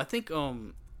 oh, I think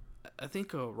Rystar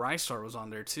was on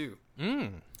there too.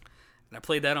 And I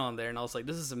played that on there, and I was like,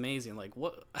 this is amazing. Like,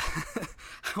 what?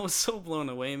 I was so blown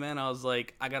away, man. I was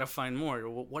like, I gotta find more.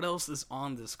 What else is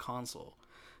on this console?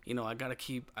 I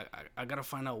gotta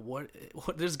find out what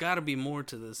there's gotta be more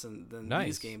to this than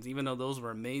these games, even though those were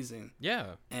amazing.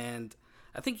 Yeah. And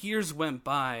I think years went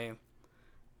by,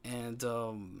 and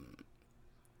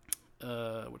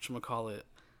whatchamacallit,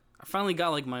 I finally got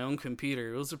like my own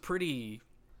computer. It was a pretty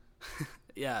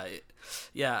it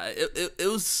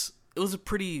was a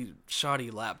pretty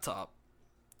shoddy laptop,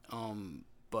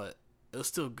 but it was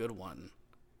still a good one.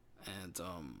 And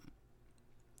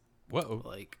whoa,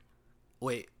 like,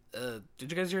 wait,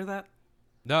 did you guys hear that?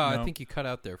 No, I think you cut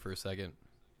out there for a second.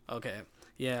 Okay,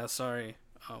 yeah, sorry.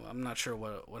 I'm not sure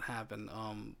what happened.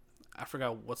 I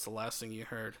forgot what's the last thing you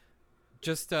heard.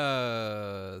 Just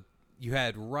you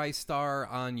had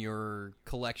Rystar on your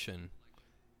collection,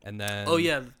 and then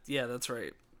yeah, that's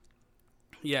right.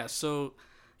 Yeah, so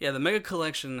the Mega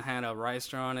Collection had a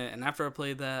Rystar on it, and after I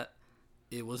played that,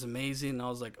 it was amazing. I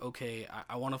was like, okay,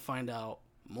 I want to find out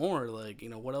more. Like,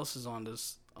 what else is on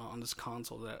this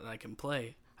console that I can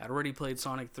play? I'd already played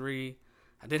Sonic 3.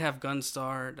 I did have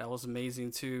Gunstar. That was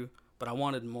amazing too, but I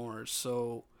wanted more.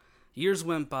 So years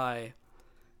went by,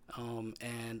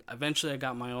 and eventually I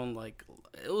got my own, like,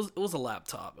 it was a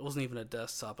laptop. It wasn't even a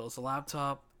desktop. It was a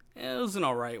laptop. It was an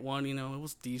alright one, it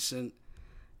was decent.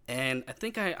 And I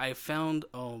think I found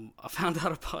out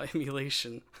about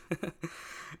emulation,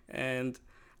 and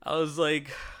I was like,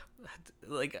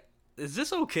 is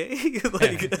this okay?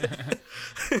 Like,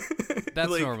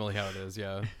 that's like, normally how it is,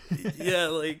 yeah. Yeah,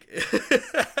 like,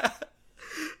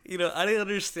 I didn't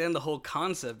understand the whole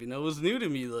concept. It was new to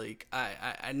me. Like,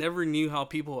 I never knew how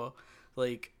people,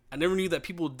 like, I never knew that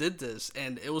people did this,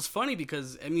 and it was funny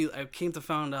because I came to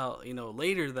find out,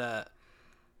 later that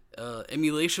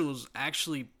emulation was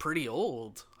actually pretty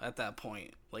old at that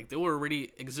point. Like, there were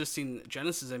already existing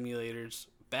Genesis emulators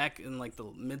back in like the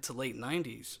mid to late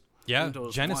 90s. Yeah,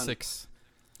 Genesis.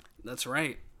 That's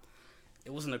right.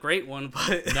 It wasn't a great one,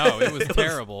 but no, it was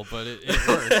terrible, but it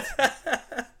worked.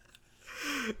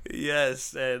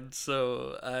 Yes, and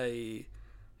so I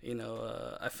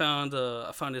found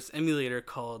this emulator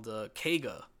called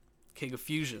Kega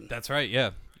Fusion. That's right.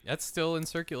 Yeah, that's still in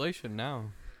circulation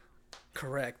now.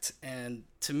 Correct. And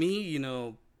to me,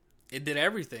 it did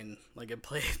everything. Like it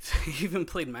played, it even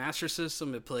played Master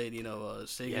System. It played,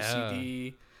 Sega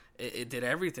CD. It did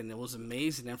everything. It was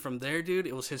amazing. And from there, dude,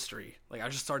 it was history. Like I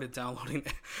just started downloading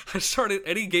it. I started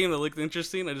any game that looked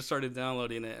interesting. I just started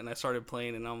downloading it and I started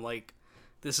playing. And I'm like,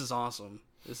 this is awesome.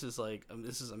 This is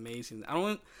this is amazing.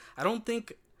 I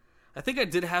think I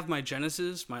did have my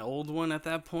Genesis, my old one at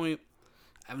that point.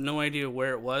 I have no idea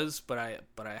where it was, but I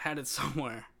had it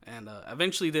somewhere, and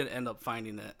eventually did end up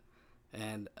finding it.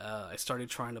 And I started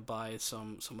trying to buy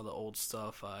some of the old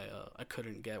stuff I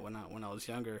couldn't get when I was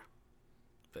younger.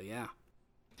 But yeah.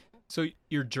 So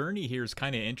your journey here is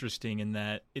kind of interesting in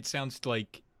that it sounds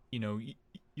like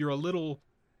you're a little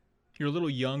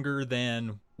younger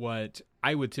than what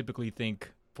I would typically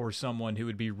think for someone who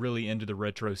would be really into the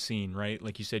retro scene, right?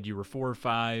 Like you said, you were 4 or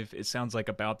 5. It sounds like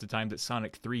about the time that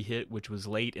Sonic 3 hit, which was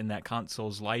late in that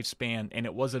console's lifespan, and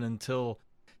it wasn't until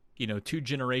 2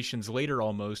 generations later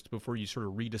almost before you sort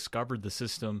of rediscovered the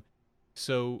system.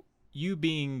 So you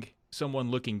being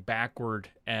someone looking backward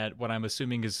at what I'm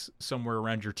assuming is somewhere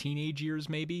around your teenage years,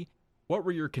 maybe, what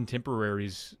were your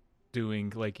contemporaries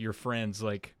doing? Like your friends,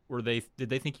 like did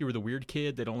they think you were the weird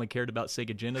kid that only cared about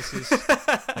Sega Genesis?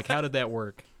 Like how did that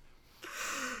work?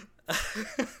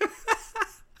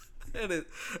 That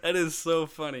is so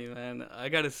funny, man. I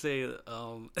gotta say,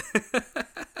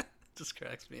 just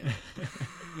cracks me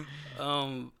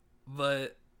up.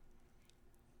 But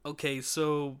okay,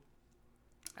 so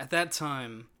at that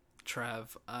time,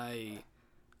 Trav, I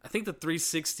think the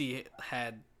 360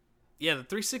 the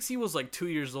 360 was like 2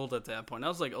 years old at that point. That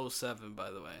was like 07,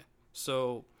 by the way.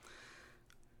 So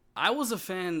I was a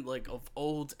fan like of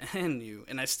old and new,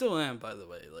 and I still am, by the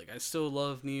way. Like I still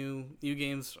love new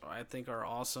games. I think are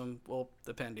awesome. Well,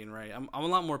 depending, right? I'm a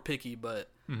lot more picky, but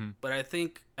I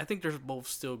think they're both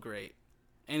still great.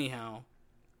 Anyhow,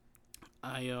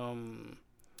 what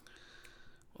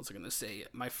was I gonna say?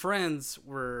 My friends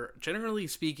were generally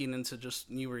speaking into just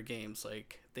newer games.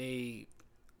 Like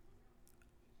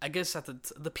I guess at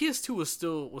the PS2 was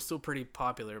still pretty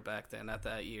popular back then at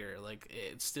that year. Like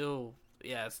it's still.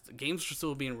 Yeah, games were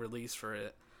still being released for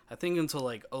it. I think until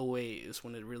like 08 is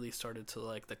when it really started to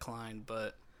like decline.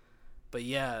 But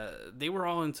yeah, they were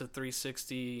all into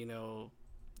 360.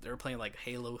 They were playing like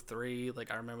Halo 3. Like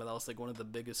I remember that was like one of the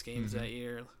biggest games that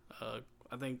year.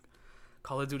 I think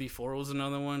Call of Duty 4 was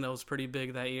another one that was pretty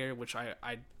big that year, which I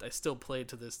still play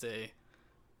to this day.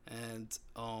 And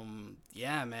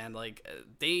yeah, man, like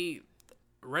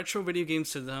retro video games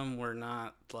to them were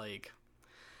not like.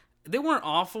 They weren't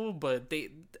awful, but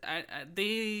they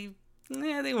were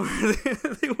they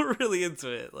were really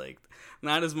into it. Like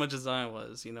not as much as I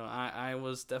was. I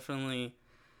was definitely,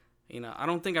 I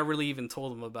don't think I really even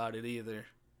told them about it either.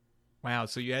 Wow,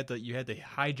 so you had to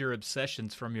hide your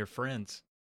obsessions from your friends.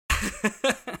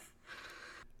 I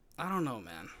don't know,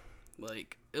 man.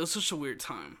 Like it was such a weird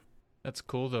time. That's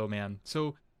cool though, man.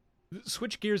 So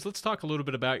switch gears. Let's talk a little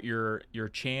bit about your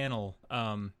channel.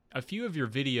 A few of your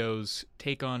videos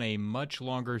take on a much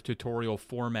longer tutorial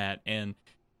format, and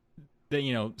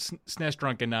SNES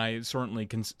Drunk and I certainly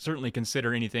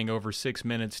consider anything over 6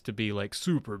 minutes to be like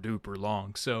super duper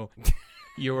long. So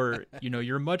your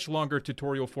much longer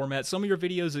tutorial format. Some of your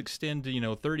videos extend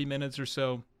to 30 minutes or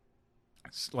so.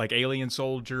 It's like Alien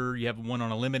Soldier. You have one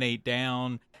on Eliminate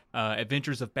Down,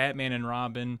 Adventures of Batman and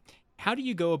Robin. How do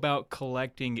you go about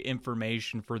collecting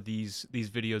information for these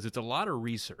videos? It's a lot of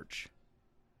research.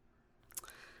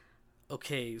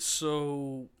 Okay,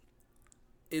 so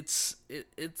it's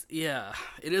yeah,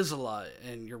 it is a lot,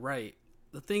 and you're right.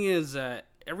 The thing is that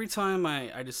every time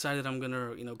I decided I'm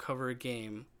gonna cover a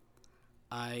game,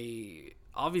 I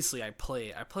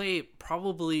play. I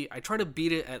try to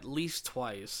beat it at least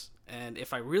twice, and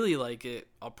if I really like it,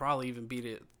 I'll probably even beat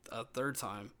it a third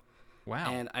time.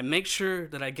 Wow. And I make sure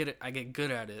that I get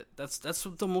good at it. That's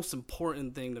the most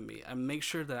important thing to me. I make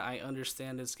sure that I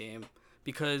understand this game,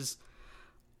 because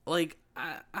like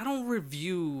I don't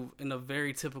review in a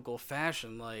very typical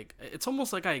fashion. Like it's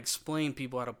almost like I explain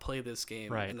people how to play this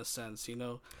game, right, in a sense,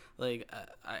 like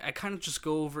I kind of just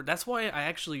go over. That's why I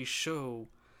actually show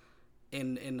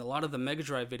in a lot of the Mega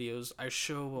Drive videos, I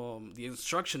show the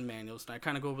instruction manuals, and I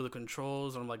kind of go over the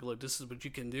controls, and I'm like, look, this is what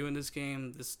you can do in this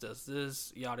game, this does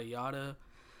this, yada yada,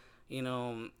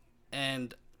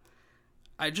 and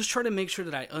I just try to make sure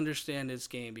that I understand this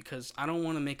game, because I don't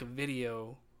want to make a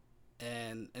video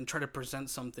and try to present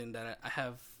something that I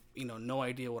have no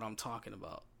idea what I'm talking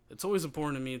about. It's always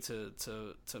important to me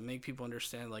to make people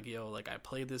understand, like, like I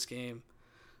played this game,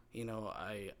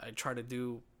 I try to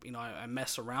do, I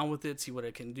mess around with it, see what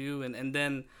I can do, and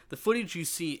then the footage you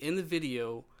see in the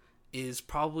video is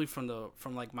probably from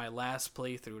like my last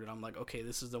playthrough that I'm like, okay,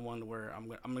 this is the one where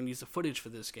I'm gonna use the footage for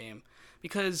this game,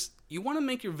 because you want to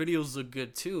make your videos look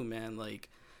good too, man. Like,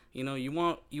 you know, you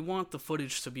want the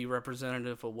footage to be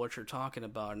representative of what you're talking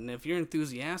about, and if you're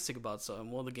enthusiastic about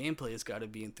something, well, the gameplay has got to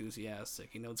be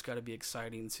enthusiastic. You know, it's got to be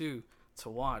exciting too to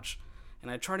watch, and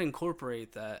I try to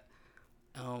incorporate that.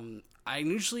 I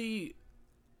usually,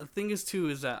 the thing is too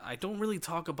is that I don't really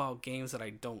talk about games that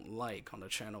I don't like on the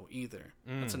channel either.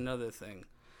 That's another thing.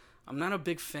 I'm not a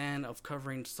big fan of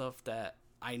covering stuff that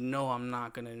I know I'm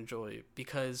not gonna enjoy,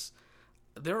 because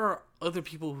there are other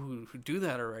people who do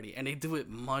that already, and they do it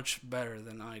much better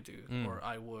than I do, or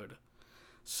I would.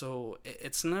 So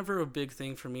it's never a big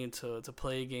thing for me to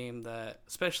play a game that,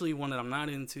 especially one that I'm not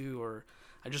into or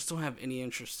I just don't have any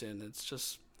interest in.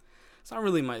 It's not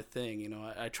really my thing, you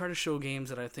know. I try to show games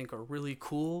that I think are really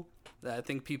cool, that I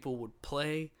think people would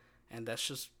play, and that's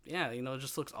just, yeah, you know, it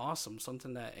just looks awesome.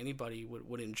 Something that anybody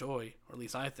would enjoy, or at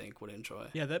least I think would enjoy.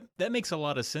 Yeah, that makes a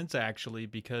lot of sense, actually,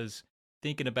 because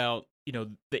thinking about, you know,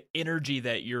 the energy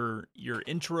that your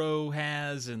intro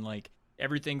has, and like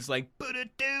everything's like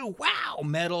wow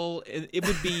metal, it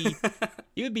would be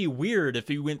it would be weird if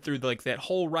you went through like that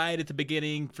whole ride at the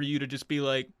beginning for you to just be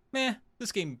like, meh,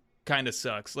 this game kind of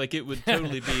sucks. Like, it would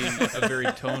totally be a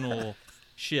very tonal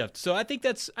shift. So I think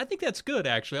that's good,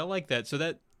 actually. I like that.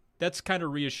 So that's kind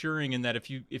of reassuring in that if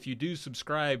you do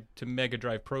subscribe to Mega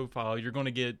Drive Profile, you're going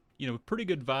to get, you know, pretty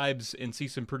good vibes and see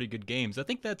some pretty good games. I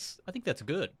think that's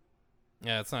good.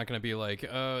 Yeah, it's not going to be like,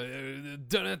 dun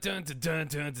dun dun dun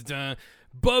dun dun.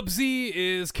 Bubsy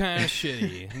is kind of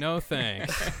shitty. No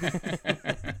thanks.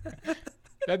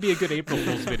 That'd be a good April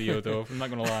Fool's video, though. I'm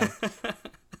not going to lie.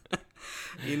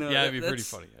 You know, yeah, it'd be pretty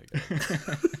funny, I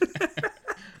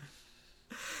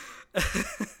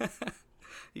guess.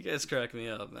 You guys crack me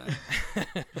up, man.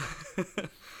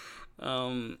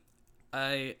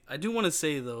 I do want to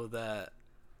say though that,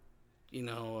 you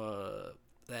know,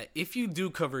 that if you do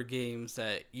cover games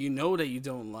that you know that you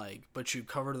don't like, but you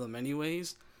cover them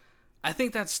anyways, I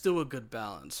think that's still a good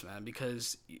balance, man.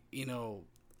 Because, you know,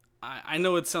 I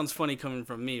know it sounds funny coming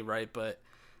from me, right? But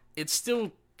it's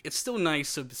still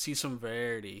nice to see some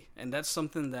variety, and that's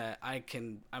something that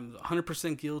I'm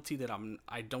 100% guilty that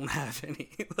I don't have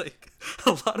any. Like, a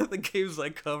lot of the games I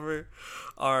cover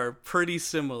are pretty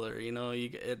similar, you know.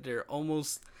 They're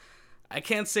almost, I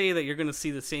can't say that you're gonna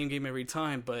see the same game every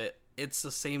time, but it's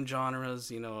the same genres,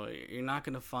 you know. You're not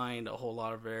gonna find a whole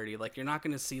lot of variety. Like, you're not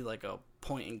gonna see like a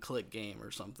point and click game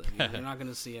or something. You know? You're not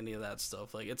gonna see any of that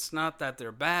stuff. Like, it's not that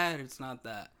they're bad, it's not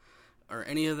that or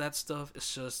any of that stuff.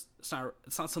 It's just,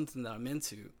 it's not something that I'm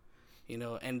into, you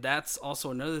know. And that's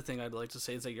also another thing I'd like to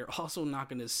say, is that you're also not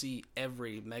going to see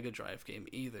every Mega Drive game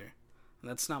either, and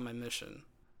that's not my mission.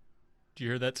 Do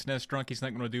you hear that, SNES Drunk? He's not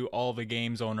going to do all the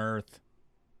games on Earth.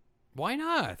 Why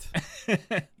not?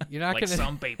 You're not like gonna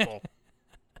some people.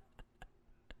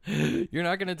 You're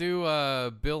not gonna do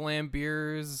Bill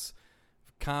Lambier's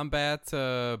Combat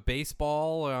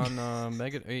Baseball on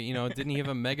Mega. You know, didn't he have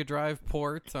a Mega Drive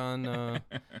port on? I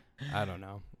don't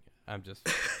know. I'm just.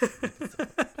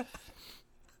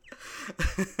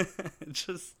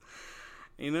 Just,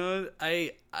 you know,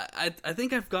 I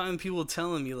think I've gotten people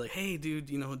telling me like, "Hey, dude,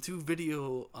 you know, do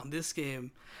video on this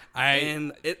game."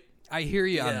 I hear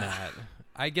you on that.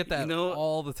 I get that, you know,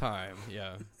 all the time.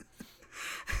 Yeah.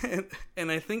 and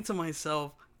I think to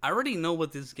myself, I already know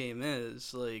what this game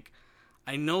is. Like,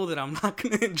 I know that I'm not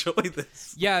going to enjoy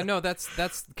this. Yeah, no, that's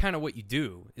kind of what you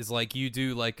do. Is like you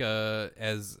do like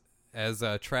as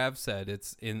Trav said,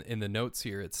 it's in the notes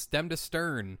here. It's stem to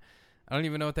stern. I don't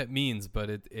even know what that means,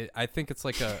 but I think it's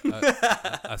like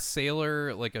a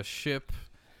sailor, like a ship.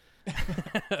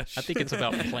 I think it's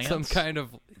about plants. Some kind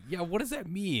of, yeah. What does that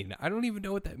mean? I don't even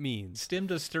know what that means. Stem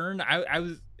to stern. I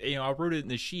was, you know, I wrote it in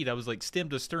the sheet. I was like stem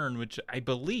to stern, which I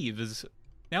believe is.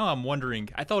 Now I'm wondering.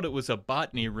 I thought it was a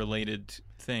botany related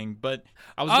thing, but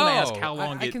I was going to ask how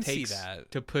long it takes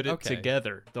to put it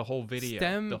together. The whole video,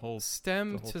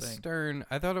 stem to thing. stern.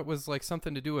 I thought it was like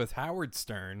something to do with Howard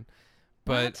Stern,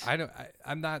 but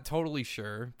I'm not totally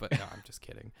sure. But no, I'm just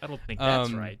kidding. I don't think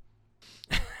that's right.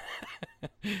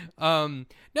 No,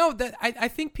 that I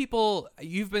think people,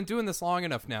 you've been doing this long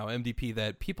enough now, MDP,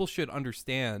 that people should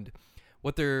understand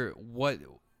what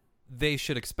they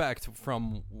should expect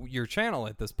from your channel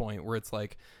at this point, where it's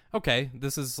like, okay,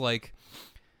 this is like,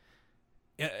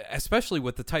 especially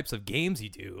with the types of games you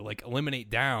do, like Eliminate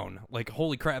Down, like,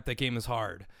 holy crap, that game is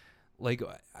hard. Like,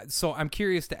 so I'm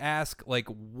curious to ask, like,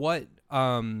 what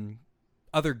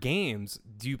other games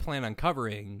do you plan on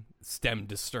covering stem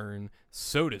to stern,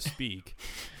 so to speak?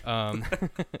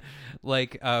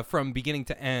 Like from beginning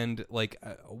to end, like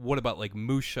what about like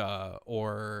Musha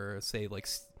or say like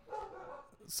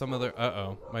some other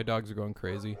my dogs are going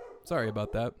crazy. Sorry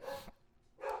about that.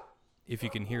 If you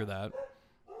can hear that.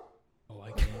 Oh,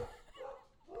 I can't.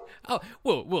 Oh,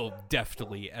 we'll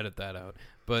definitely edit that out.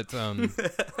 But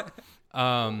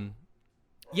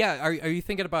yeah, are you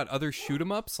thinking about other shoot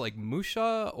 'em ups like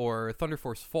Musha or Thunder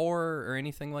Force 4 or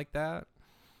anything like that?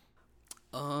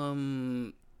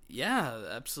 Yeah,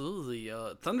 absolutely.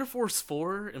 Thunder Force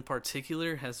 4 in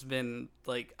particular has been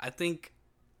like, I think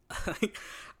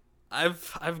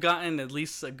I've gotten at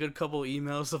least a good couple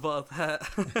emails about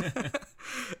that.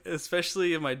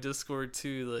 Especially in my Discord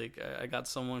too. Like I got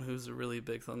someone who's a really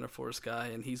big Thunder Force guy,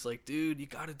 and he's like, "Dude, you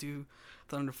got to do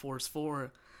Thunder Force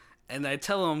 4." And I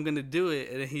tell him I'm going to do it,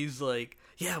 and he's like,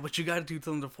 "Yeah, but you got to do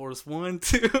Thunder Force 1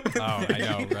 too." Oh, I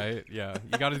know, right? Yeah.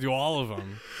 You got to do all of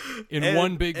them in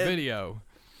one big video.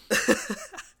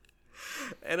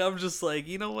 And I'm just like,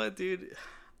 "You know what, dude?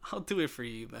 I'll do it for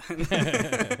you,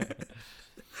 man."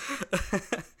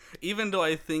 Even though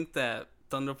I think that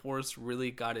Thunder Force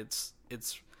really got its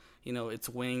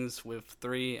wings with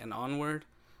 3 and onward,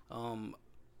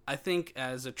 I think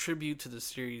as a tribute to the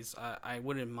series, I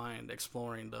wouldn't mind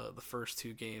exploring the first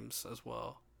 2 games as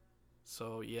well.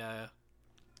 So yeah.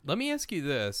 Let me ask you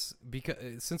this,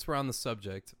 because since we're on the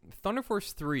subject, Thunder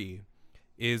Force 3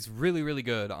 is really, really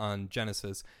good on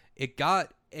Genesis. It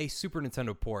got a Super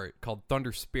Nintendo port called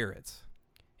Thunder Spirits.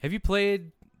 Have you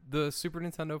played the Super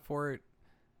Nintendo port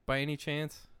by any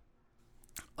chance?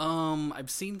 I've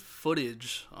seen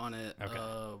footage on it. Okay.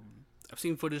 I've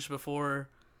seen footage before,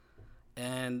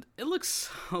 and it looks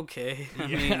okay. I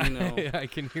Yeah. mean, I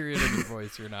can hear it in your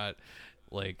voice. You're not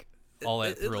like all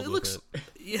that thrilled with it.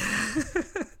 Yeah.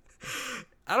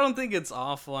 I don't think it's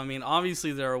awful. I mean,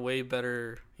 obviously there are way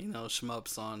better,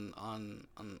 shmups on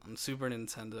Super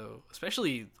Nintendo,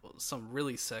 especially some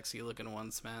really sexy looking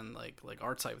ones, man. Like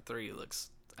R-Type 3 looks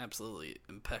absolutely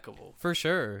impeccable. For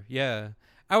sure, yeah.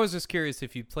 I was just curious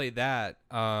if you played that,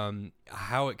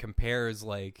 how it compares.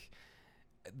 Like,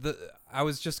 I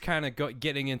was just kind of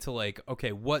getting into like,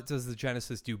 okay, what does the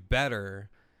Genesis do better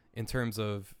in terms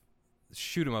of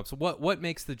shoot 'em ups? What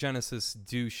makes the Genesis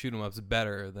do shoot 'em ups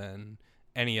better than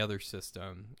any other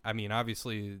system? I mean,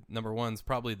 obviously, number one's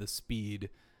probably the speed,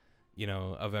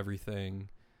 of everything.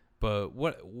 But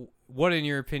what in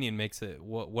your opinion makes it?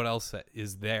 What else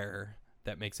is there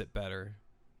that makes it better,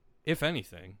 if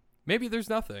anything? Maybe there's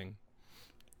nothing.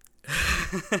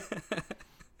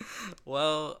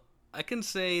 Well, I can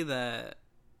say that.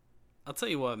 I'll tell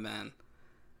you what, man.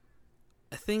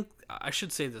 I think I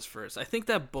should say this first. I think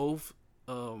that both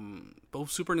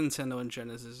Super Nintendo and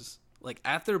Genesis, like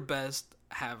at their best,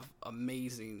 have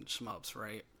amazing shmups,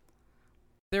 right?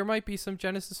 There might be some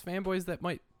Genesis fanboys that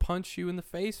might punch you in the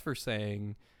face for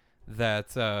saying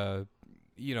that, for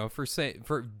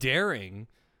daring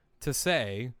to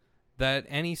say that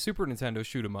any Super Nintendo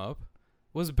shoot 'em up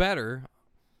was better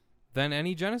than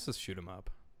any Genesis shoot 'em up.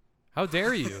 How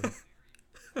dare you?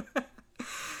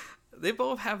 They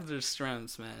both have their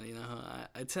strengths, man.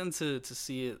 I tend to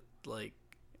see it like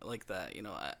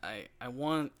that. I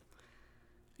want.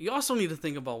 You also need to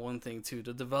think about one thing too: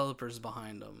 the developers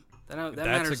behind them. That That's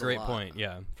matters a great lot. point.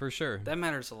 Yeah, for sure. That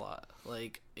matters a lot.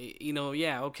 Like,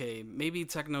 yeah, okay, maybe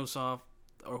Technosoft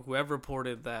or whoever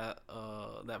ported that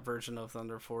version of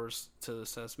Thunder Force to the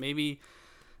SNES, maybe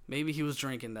he was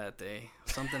drinking that day.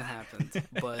 Something happened,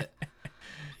 but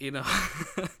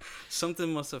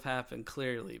something must have happened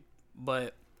clearly.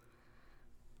 But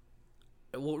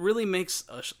what really makes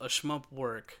a shmup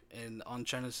work on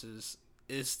Genesis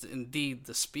is indeed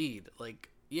the speed. Like,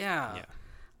 yeah.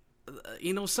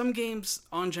 Some games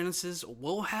on Genesis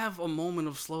will have a moment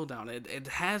of slowdown. It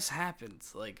has happened,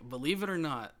 like, believe it or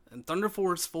not. And Thunder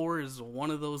Force 4 is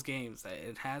one of those games that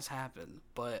it has happened,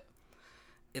 but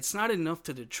it's not enough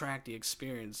to detract the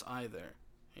experience either.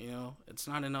 It's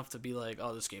not enough to be like,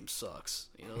 oh, this game sucks.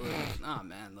 Nah,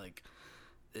 man, like,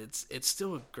 it's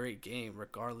still a great game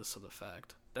regardless of the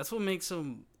fact. That's what makes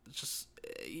them just.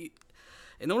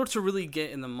 In order to really get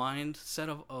in the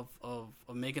mindset of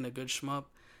making a good shmup,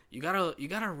 you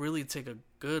gotta really take a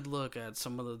good look at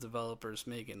some of the developers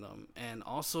making them, and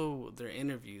also their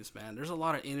interviews, man. There's a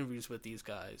lot of interviews with these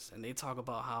guys, and they talk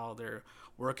about how they're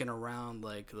working around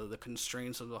like the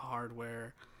constraints of the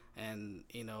hardware, and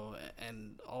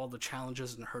and all the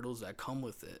challenges and hurdles that come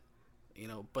with it.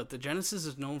 But the Genesis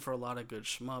is known for a lot of good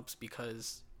shmups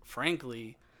because,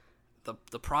 frankly,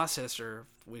 the processor,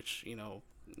 which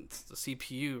it's the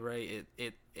CPU, right?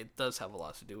 It does have a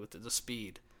lot to do with it, the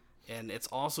speed, and it's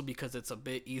also because it's a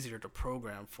bit easier to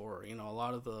program for. You know, a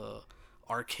lot of the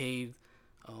arcade,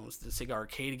 the Sega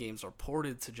arcade games are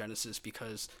ported to Genesis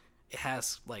because it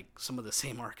has like some of the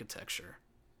same architecture.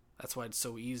 That's why it's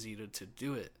so easy to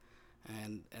do it.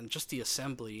 And just the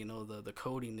assembly, you know, the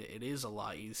coding, it is a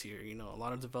lot easier. You know, a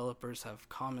lot of developers have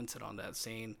commented on that,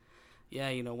 saying, yeah,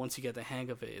 you know, once you get the hang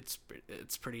of it,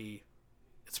 it's pretty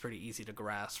easy to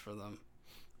grasp for them.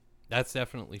 That's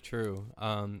definitely true.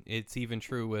 It's even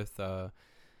true with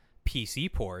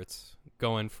PC ports,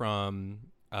 going from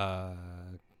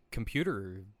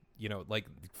computer, you know, like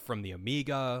from the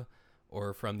Amiga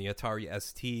or from the Atari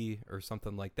ST or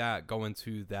something like that, going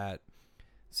to that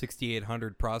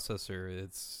 6800 processor.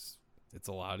 It's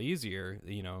a lot easier,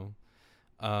 you know.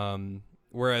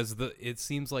 Whereas it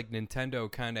seems like Nintendo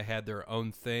kind of had their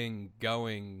own thing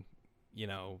going, you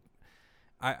know.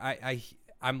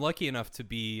 I'm lucky enough to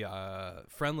be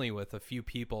friendly with a few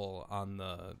people on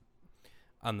the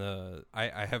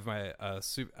I have my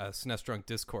SNES Drunk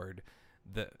Discord.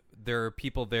 There are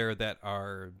people there that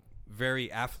are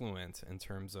very affluent in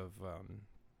terms of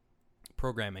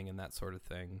programming and that sort of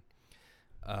thing.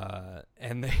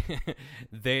 And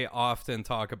they often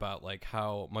talk about like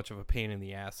how much of a pain in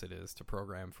the ass it is to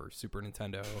program for Super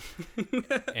Nintendo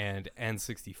and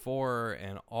N64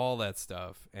 and all that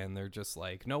stuff, and they're just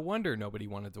like, no wonder nobody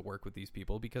wanted to work with these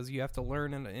people, because you have to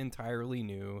learn an entirely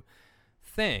new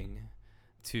thing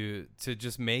to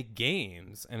just make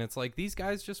games. And it's like, these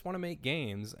guys just want to make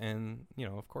games, and you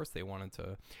know, of course they wanted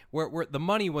to, where the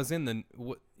money was in the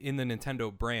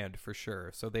Nintendo brand for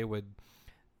sure, so they would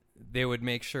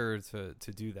make sure to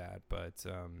do that. But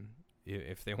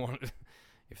if they wanted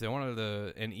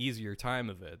an easier time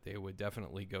of it, they would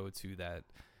definitely go to that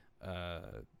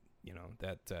you know,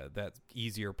 that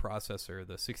easier processor,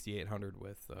 the 6800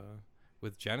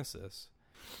 with Genesis.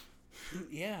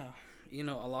 Yeah, you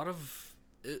know, a lot of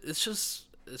it's just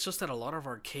that a lot of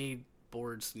arcade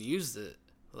boards used it.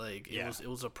 Like it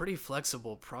was a pretty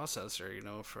flexible processor, you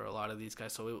know, for a lot of these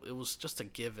guys. So it was just a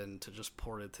given to just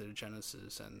port it to the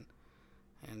Genesis and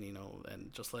you know,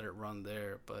 and just let it run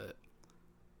there. But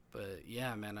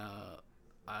yeah, man,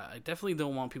 I definitely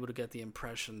don't want people to get the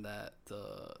impression that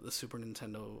the Super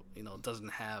Nintendo, you know,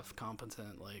 doesn't have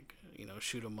competent, like, you know,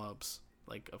 shoot 'em ups.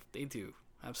 Like, they do,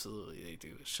 absolutely they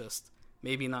do. It's just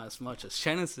maybe not as much as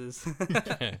Genesis,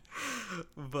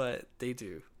 but they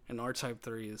do. And R-Type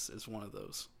 3 is one of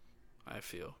those, I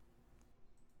feel.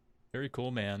 Very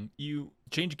cool, man. You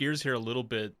change gears here a little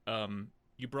bit.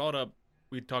 You brought up,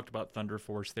 we talked about Thunder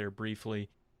Force there briefly,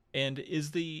 and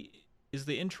is the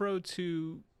intro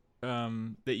to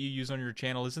that you use on your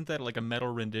channel, isn't that like a metal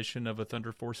rendition of a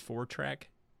Thunder Force 4 track?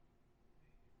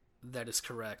 That is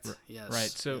correct. Yes.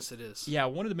 Right. So yes, it is. Yeah, I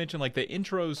wanted to mention, like, the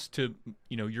intros to,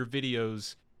 you know, your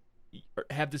videos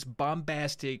have this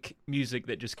bombastic music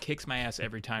that just kicks my ass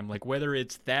every time. Like, whether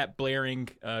it's that blaring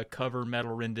cover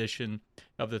metal rendition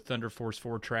of the Thunder Force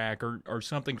 4 track or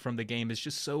something from the game, is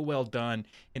just so well done,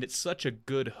 and it's such a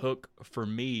good hook for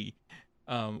me.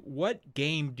 What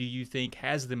game do you think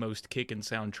has the most kickin'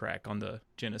 soundtrack on the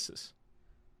Genesis?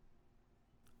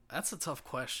 That's a tough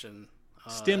question.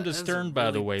 Stem to Stern,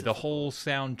 by the way, difficult. The whole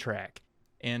soundtrack.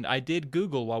 And I did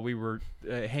Google while we were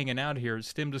hanging out here.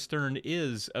 Stem to Stern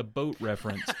is a boat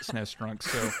reference, SNES Drunk.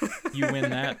 So you win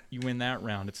that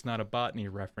round. It's not a botany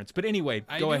reference. But anyway,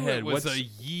 go ahead. It was a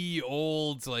ye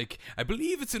old, like, I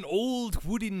believe it's an old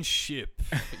wooden ship.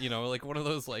 You know, like one of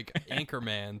those like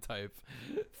Anchorman type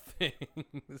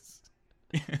things.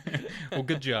 Well,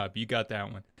 good job. You got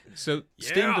that one. So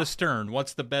Stem to Stern,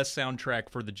 what's the best soundtrack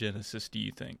for the Genesis, do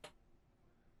you think?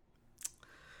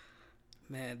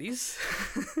 Man, these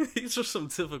are some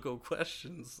difficult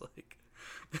questions. Like,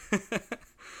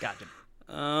 gotcha.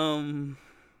 You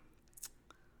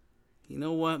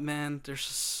know what, man? There's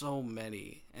just so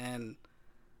many, and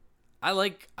I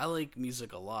like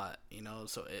music a lot. You know,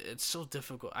 so it's so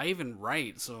difficult. I even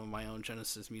write some of my own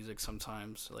Genesis music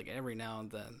sometimes, like every now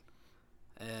and then,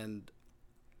 and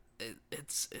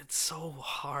it's so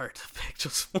hard to pick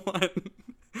just one.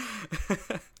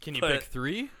 Can you pick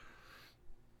three?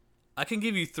 I can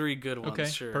give you three good ones. Okay,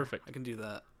 sure. Perfect. I can do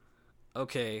that.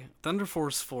 Okay, Thunder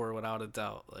Force 4, without a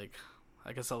doubt. Like,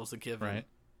 I guess that was a given. Right.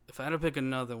 If I had to pick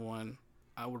another one,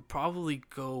 I would probably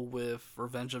go with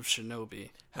Revenge of Shinobi.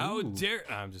 How dare...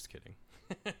 I'm just kidding.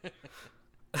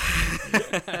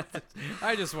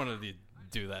 I just wanted to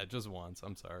do that just once.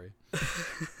 I'm sorry.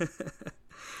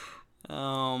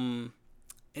 And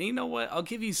you know what? I'll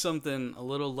give you something a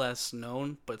little less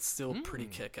known, but still pretty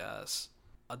kick-ass.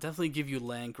 I'll definitely give you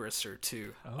Langrisser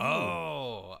too.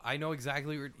 Oh, I know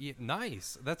exactly where. Yeah,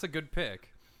 nice. That's a good pick.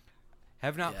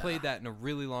 Have not played that in a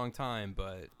really long time,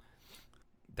 but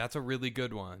that's a really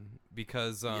good one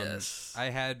because Yes. I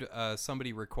had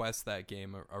somebody request that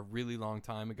game a really long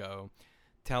time ago,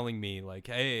 telling me like,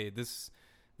 "Hey, this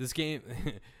game,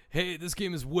 hey, this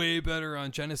game is way better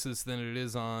on Genesis than it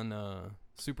is on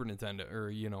Super Nintendo,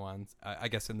 or on I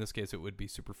guess in this case it would be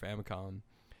Super Famicom."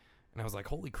 And I was like,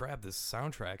 "Holy crap! This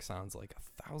soundtrack sounds like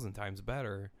 1,000 times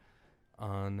better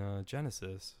on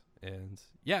Genesis." And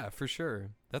yeah, for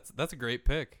sure, that's a great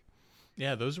pick.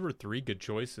 Yeah, those were 3 good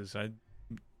choices. I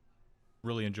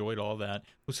really enjoyed all that.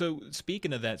 So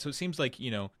speaking of that, so it seems like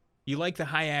you like the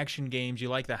high action games, you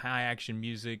like the high action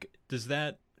music. Does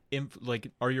that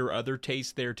are your other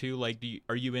tastes there too? Like,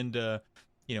 are you into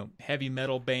heavy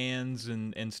metal bands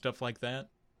and stuff like that?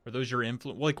 Are those your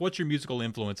influence? Like, what's your musical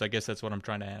influence? I guess that's what I'm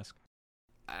trying to ask.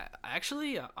 I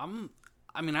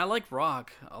like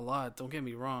rock a lot. Don't get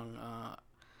me wrong.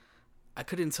 I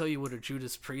couldn't tell you what a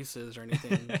Judas Priest is or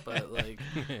anything, but like,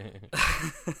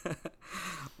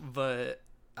 but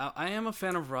I am a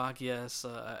fan of rock. Yes,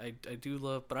 I do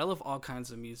love, but I love all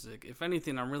kinds of music. If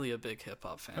anything, I'm really a big hip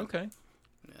hop fan. Okay.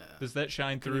 Yeah. Does that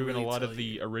shine Couldn't through in a really lot of tell the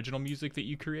you. original music that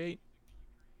you create?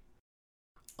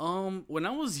 When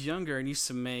I was younger and used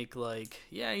to make I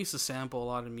used to sample a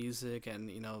lot of music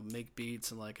and make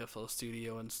beats in like FL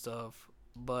Studio and stuff.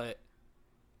 But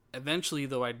eventually,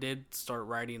 though, I did start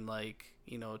writing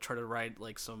try to write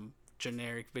like some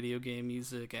generic video game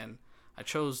music, and I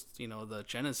chose the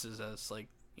Genesis as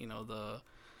the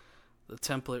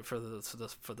template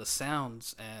for the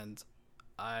sounds, and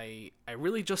I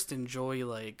really just enjoy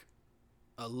like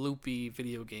a loopy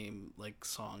video game like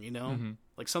song, Mm-hmm.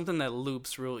 like something that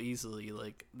loops real easily.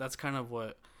 Like that's kind of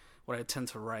what I tend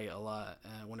to write a lot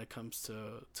when it comes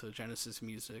to Genesis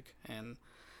music.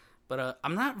 But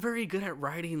I'm not very good at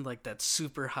writing like that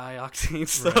super high octane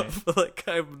stuff. Right. Like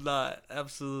I'm not,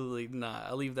 absolutely not.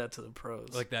 I leave that to the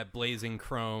pros. Like that Blazing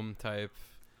Chrome type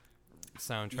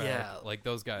soundtrack. Yeah, Like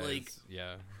those guys. like-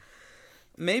 yeah.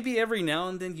 maybe every now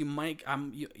and then you might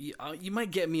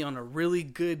get me on a really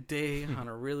good day, on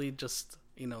a really just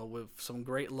with some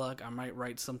great luck, I might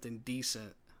write something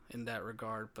decent in that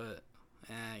regard. But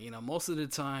most of the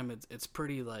time it's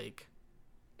pretty like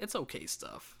it's okay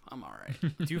stuff. I'm all right.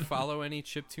 Do you follow any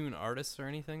chiptune artists or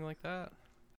anything like that?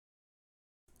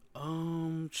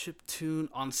 Chiptune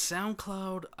on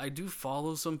SoundCloud, I do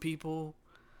follow some people,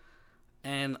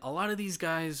 and a lot of these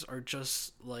guys are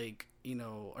just like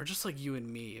you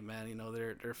and me, man.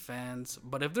 They're fans.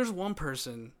 But if there's one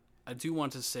person I do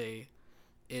want to say,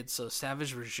 it's a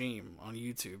Savage Regime on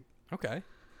YouTube. Okay.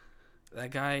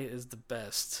 That guy is the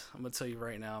best. I'm gonna tell you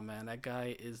right now, man. That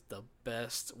guy is the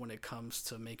best when it comes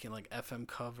to making like FM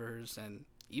covers and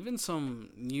even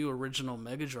some new original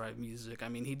Mega Drive music. I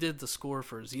mean, he did the score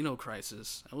for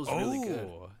Xenocrisis. It was really good.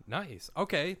 Oh, nice.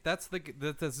 Okay, that's the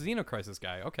Xenocrisis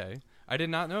guy. Okay, I did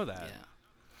not know that.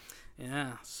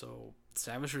 Yeah. So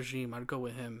Savage Regime, I'd go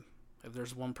with him if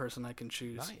there's one person I can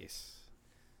choose. Nice.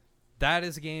 That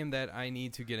is a game that I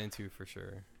need to get into for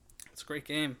sure. It's a great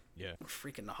game. Yeah.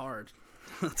 Freaking hard.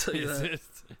 I'll tell you that.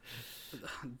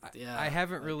 Yeah. I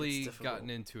haven't like, really it's difficult. gotten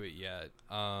into it yet.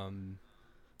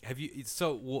 Have you?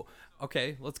 So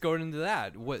okay, let's go into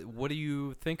that. What do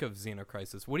you think of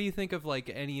Xenocrisis? What do you think of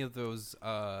like any of those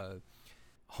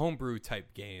homebrew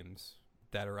type games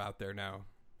that are out there now?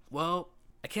 Well,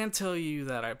 I can't tell you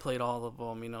that I played all of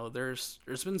them. There's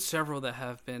been several that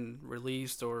have been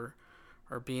released or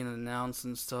are being announced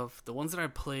and stuff. The ones that I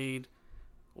played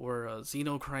were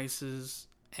Xenocrisis,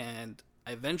 and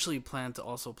I eventually planned to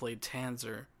also play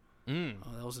Tanzer.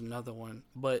 That was another one.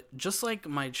 But just like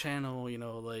my channel,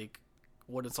 like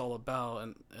what it's all about,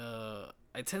 and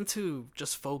I tend to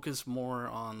just focus more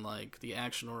on like the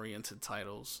action-oriented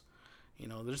titles.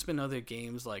 There's been other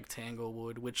games like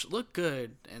Tanglewood, which look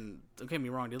good, and don't get me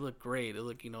wrong, they look great. They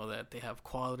look, that they have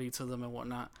quality to them and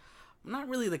whatnot. Not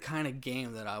really the kind of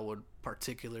game that I would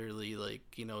particularly like,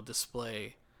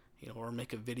 display, or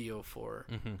make a video for.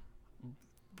 Mm-hmm.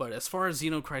 But as far as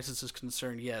Xenocrisis is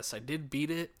concerned, yes, I did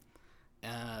beat it.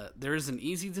 There is an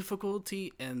easy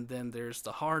difficulty, and then there's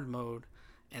the hard mode.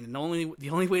 And the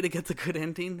only way to get the good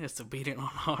ending is to beat it on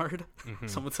hard. Mm-hmm.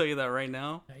 So I'm gonna tell you that right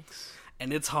now. Yikes.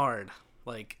 And it's hard.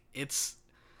 Like it's,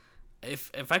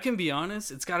 if I can be honest,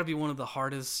 it's got to be one of the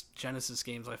hardest Genesis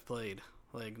games I've played.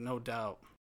 Like no doubt,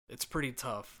 it's pretty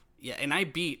tough. Yeah, and I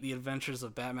beat the Adventures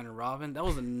of Batman and Robin. That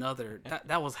was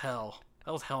that was hell.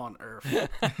 That was hell on earth.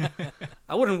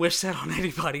 I wouldn't wish that on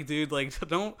anybody, dude. Like,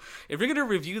 if you're gonna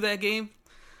review that game,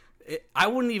 I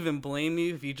wouldn't even blame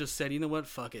you if you just said, you know what,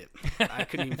 fuck it. I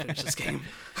couldn't even finish this game.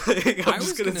 I'm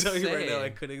just going to tell you right now I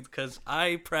couldn't, because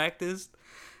I practiced.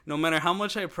 No matter how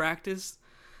much I practiced,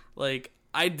 like,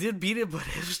 I did beat it, but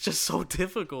it was just so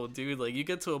difficult, dude. Like, you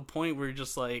get to a point where you're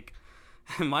just like,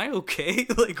 am I okay?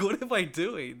 Like, what am I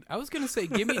doing? I was gonna say,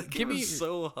 give me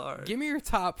so hard. Give me your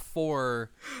top 4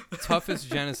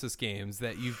 toughest Genesis games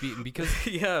that you've beaten, because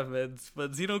yeah, man.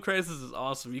 But Xenocrisis is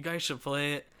awesome. You guys should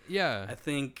play it. yeah, I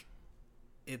think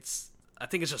it's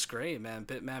just great, man.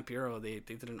 Bitmap Bureau, they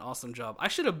did an awesome job. I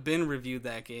should have been reviewed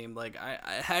that game. Like, I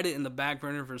had it in the back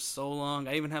burner for so long.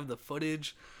 I even have the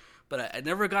footage, but I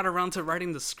never got around to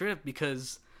writing the script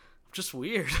because I'm just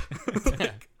weird.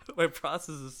 Like, my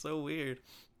process is so weird.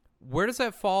 where does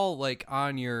that fall, like,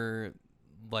 on your,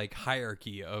 like,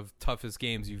 hierarchy of toughest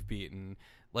games you've beaten?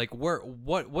 Like,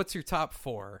 what's your top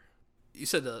 4? You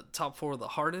said the top 4 of the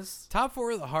hardest? Top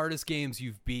 4 of the hardest games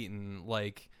you've beaten,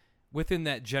 like, within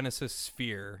that Genesis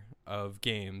sphere of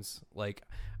games. Like,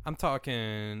 I'm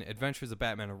talking Adventures of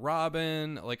Batman and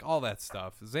Robin, like, all that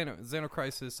stuff.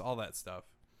 Xenocrisis, all that stuff.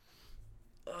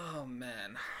 Oh,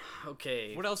 man.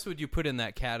 Okay. What else would you put in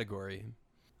that category?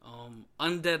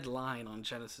 Undead Line on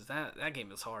Genesis. That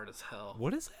game is hard as hell.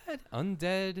 What is that?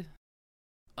 Undead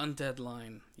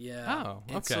Line. Yeah. Oh,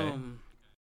 It's, okay.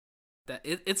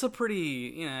 it's a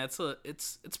pretty,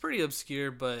 it's pretty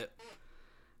obscure, but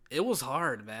it was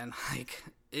hard, man. Like,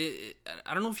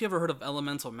 I don't know if you ever heard of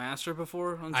Elemental Master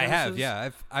before on Genesis. I have, yeah.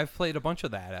 I've played a bunch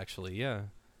of that, actually, yeah.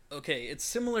 Okay, it's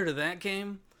similar to that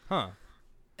game. Huh.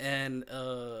 And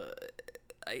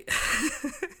it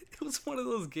was one of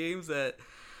those games that,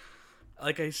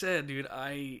 like I said, dude,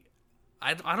 I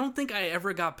don't think I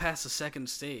ever got past the second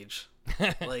stage.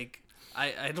 Like,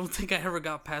 I don't think I ever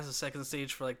got past the second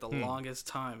stage for like the longest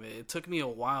time. It took me a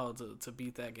while to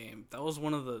beat that game. That was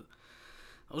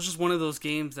just one of those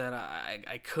games that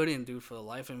I couldn't do for the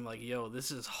life of me. Like, yo,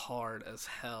 this is hard as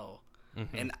hell.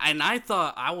 Mm-hmm. And I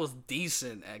thought I was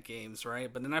decent at games,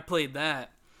 right? But then I played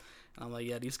that, and I'm like,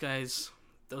 yeah, these guys,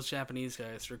 those Japanese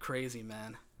guys, they're crazy,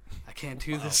 man. I can't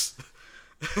do this.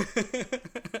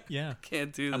 Yeah.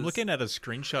 Can't do this. I'm looking at a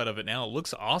screenshot of it now. It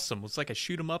looks awesome. It's like a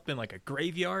shoot 'em up in like a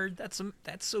graveyard. That's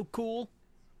so cool.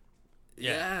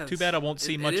 Yeah. Too bad I won't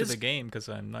see much of is the game because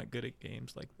I'm not good at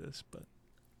games like this. But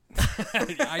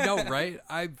I know, right?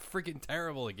 I'm freaking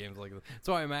terrible at games like this. That's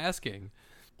why I'm asking.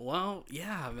 Well,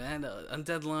 yeah, man.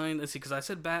 Undead Line. Let's see, because I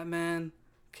said Batman.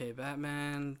 Okay,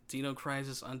 Batman,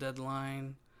 Xenocrisis, Undead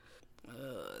Line.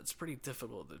 It's pretty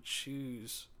difficult to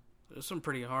choose. There's some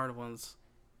pretty hard ones.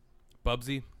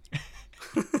 Bubsy?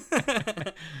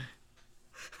 I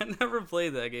never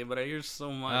played that game, but I hear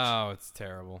so much. Oh, it's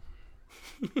terrible.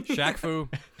 Shaq Fu?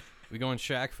 We going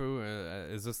Shaq Fu?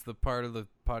 Is this the part of the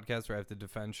podcast where I have to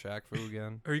defend Shaq Fu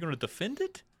again? are you going to defend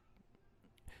it?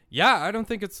 Yeah, I don't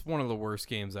think it's one of the worst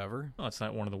games ever. Well, it's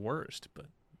not one of the worst, but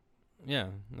Yeah,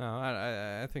 no,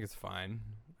 I think it's fine.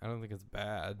 I don't think it's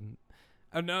bad.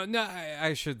 No,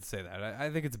 I should say that.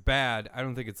 I think it's bad. I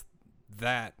don't think it's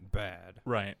that bad.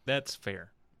 right. That's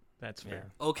fair. That's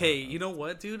fair. Okay, you know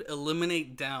what, dude?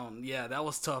 Eliminate Down. Yeah, that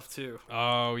was tough, too.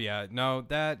 Oh, yeah. No,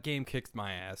 that game kicked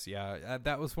my ass. Yeah,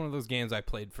 that was one of those games I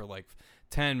played for like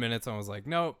 10 minutes and I was like,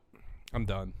 nope, I'm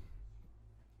done.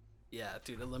 Yeah,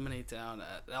 dude, Eliminate Down.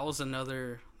 That was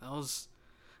another...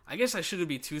 I guess I shouldn't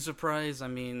be too surprised. I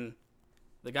mean,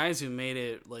 the guys who made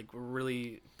it, like, were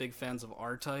really big fans of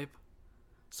R-Type.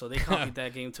 So they copied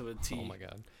that game to a T. Oh, my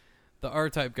God. The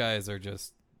R-Type guys are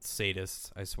just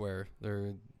sadists, I swear.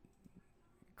 They're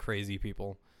crazy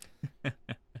people.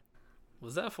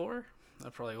 Was that 4?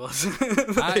 That probably was.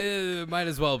 Might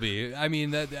as well be. I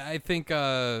mean, I think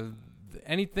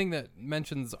anything that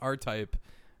mentions R-Type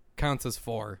counts as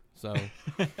 4. So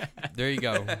there you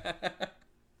go.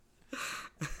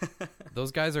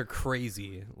 Those guys are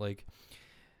crazy. Like,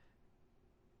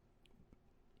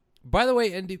 by the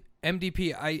way,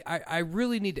 MDP, I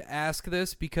really need to ask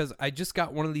this because I just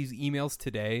got one of these emails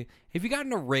today. Have you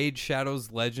gotten a Raid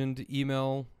Shadows Legend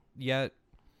email yet?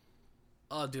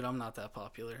 Oh, dude, I'm not that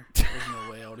popular. There's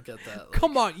no way I would get that. Like,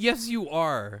 Come on. Yes, you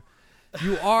are.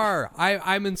 You are.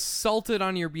 I'm insulted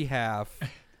on your behalf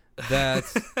that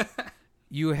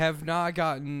you have not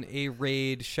gotten a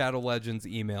Raid Shadow Legends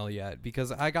email yet,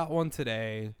 because I got one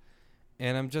today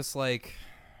and I'm just like,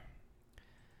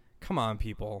 come on,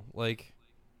 people. Like,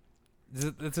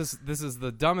 this is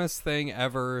the dumbest thing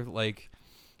ever. Like,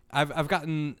 I've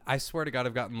gotten, I swear to God,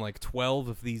 I've gotten like 12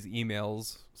 of these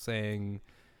emails saying,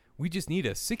 we just need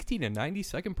a 60 to 90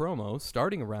 second promo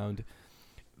starting around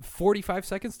 45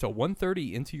 seconds to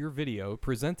 1:30 into your video,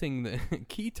 presenting the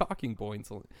key talking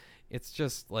points. It's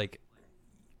just like,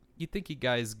 you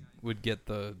guys would get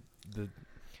the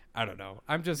I don't know.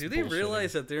 I'm just Do they bullshitting.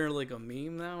 realize that they're like a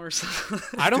meme now or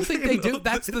something? I don't think they do. know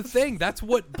That's the thing. That's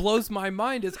what blows my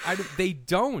mind is they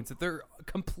don't. They're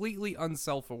completely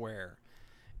unself-aware.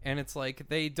 And it's like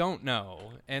they don't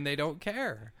know and they don't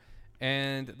care.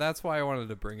 And that's why I wanted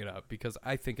to bring it up because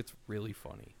I think it's really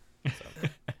funny. So.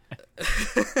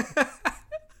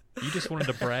 You just wanted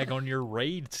to brag on your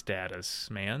raid status,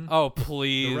 man. Oh,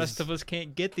 please. The rest of us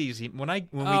can't get these. When we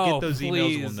get those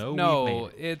emails, we'll know No, we've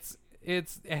made it.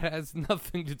 it has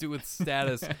nothing to do with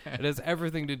status. It has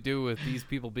everything to do with these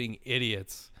people being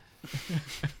idiots.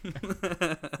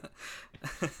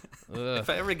 If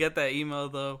I ever get that email,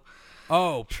 though,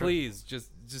 Oh, please,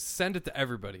 just send it to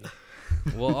everybody.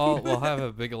 We'll have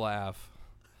a big laugh.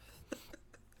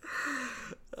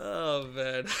 oh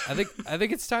man, I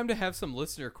think it's time to have some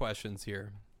listener questions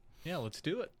here. Yeah, let's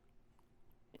do it.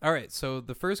 All right, so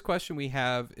the first question we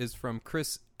have is from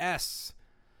Chris S.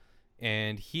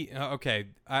 And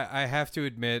I have to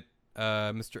admit,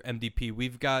 Mr. MDP,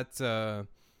 we've got some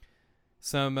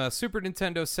Super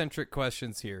Nintendo centric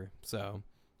questions here. So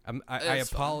I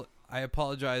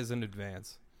apologize in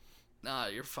advance. nah,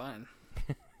 you're fine.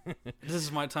 This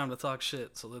is my time to talk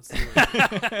shit, so let's do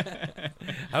it.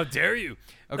 How dare you?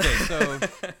 Okay, so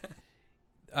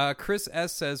Chris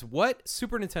S. says, what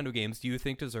Super Nintendo games do you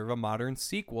think deserve a modern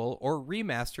sequel or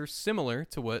remaster similar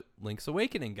to what Link's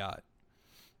Awakening got?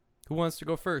 Who wants to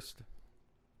go first?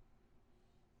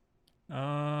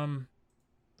 I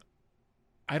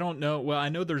don't know. Well, I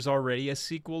know there's already a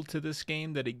sequel to this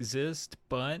game that exists,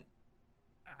 but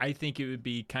I think it would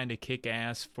be kind of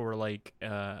kick-ass for like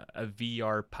a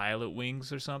VR Pilot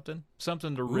Wings or something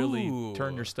to really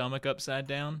turn your stomach upside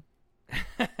down.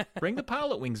 Bring the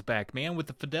Pilot Wings back, man. With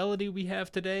the fidelity we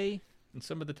have today and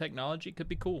some of the technology, it could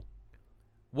be cool.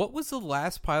 What was the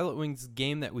last Pilot Wings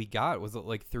game that we got? Was it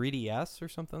like 3DS or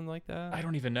something like that? I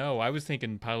don't even know. I was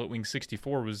thinking Pilot Wings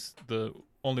 64 was the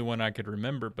only one I could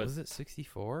remember, but was it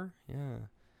 64? Yeah.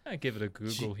 I give it a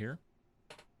Google here.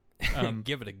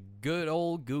 Give it a good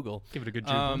old Google. Give it a good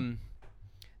juke.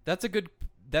 That's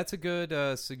a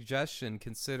good suggestion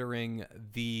considering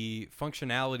the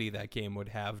functionality that game would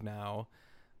have now.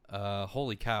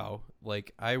 Holy cow!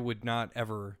 Like I would not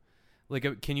ever.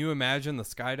 Like, can you imagine the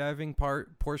skydiving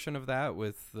portion of that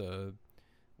with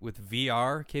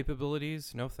VR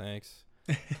capabilities? No thanks.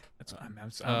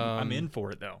 I'm in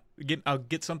for it though. I'll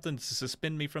get something to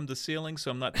suspend me from the ceiling, so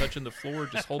I'm not touching the floor.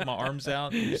 Just hold my arms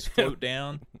out and just float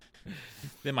down.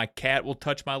 Then my cat will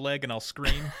touch my leg and I'll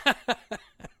scream.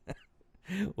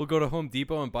 We'll go to Home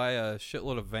Depot and buy a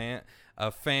shitload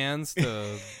of fans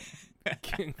to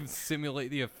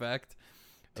simulate the effect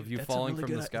of you falling from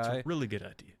the sky. That's a really good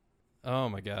idea. Oh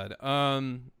my god.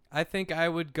 I think I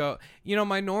would go. You know,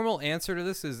 my normal answer to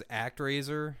this is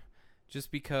ActRaiser,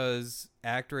 just because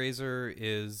ActRaiser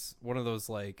is one of those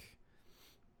like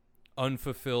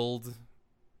unfulfilled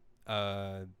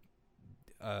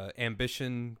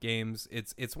ambition games.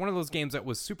 It's one of those games that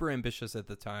was super ambitious at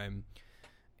the time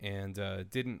and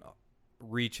didn't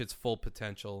reach its full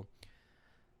potential.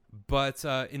 But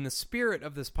in the spirit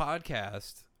of this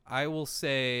podcast, I will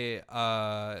say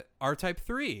R-Type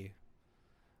 3.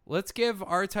 Let's give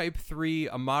R-Type 3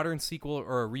 a modern sequel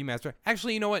or a remaster.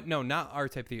 Actually, you know what? No, not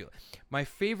R-Type 3. My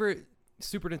favorite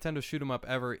Super Nintendo shoot 'em up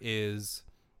ever is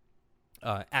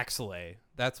Axelay.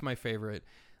 That's my favorite.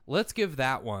 Let's give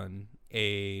that one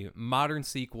a modern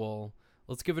sequel.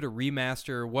 Let's give it a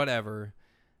remaster, whatever.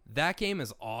 That game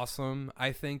is awesome.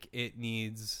 I think it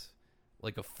needs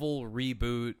like a full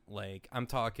reboot. Like I'm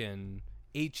talking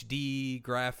HD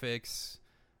graphics,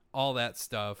 all that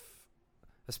stuff.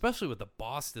 Especially with the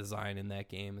boss design in that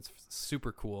game. It's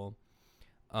super cool.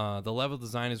 The level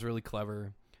design is really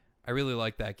clever. I really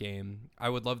like that game. I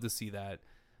would love to see that.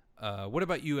 What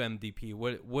about you, MDP?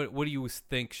 What do you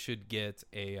think should get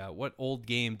what old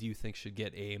game do you think should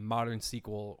get a modern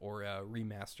sequel or a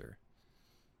remaster?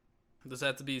 Does that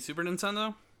have to be Super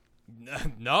Nintendo?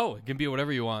 No, it can be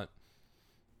whatever you want.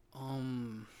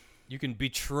 You can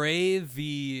betray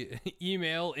the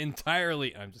email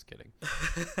entirely. I'm just kidding.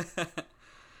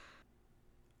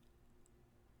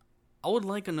 I would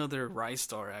like another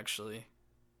Ristar, actually.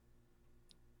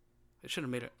 They should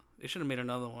have made it. They should have made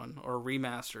another one or a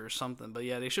remaster or something. But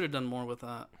yeah, they should have done more with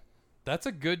that. That's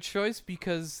a good choice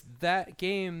because that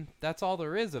game, that's all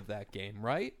there is of that game,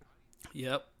 right?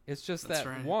 Yep. It's just That's that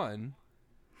right. one.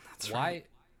 That's Why? right.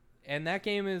 And that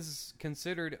game is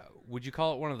considered, would you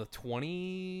call it one of the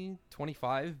 20,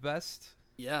 25 best?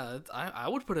 Yeah, I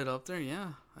would put it up there.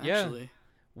 Yeah, Yeah. actually.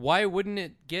 Why wouldn't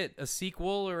it get a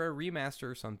sequel or a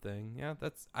remaster or something? Yeah,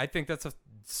 I think that's a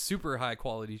super high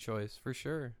quality choice for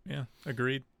sure. Yeah,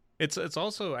 agreed. It's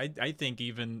also I think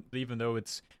even though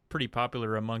it's pretty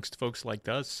popular amongst folks like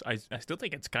us, I still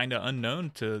think it's kind of unknown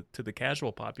to the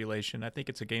casual population. I think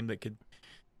it's a game that could,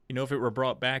 if it were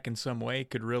brought back in some way,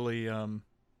 could really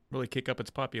really kick up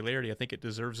its popularity. I think it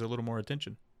deserves a little more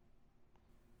attention.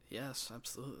 Yes,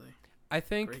 absolutely. I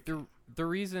think Great the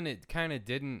reason it kind of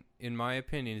didn't, in my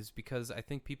opinion, is because I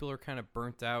think people are kind of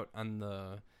burnt out on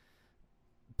the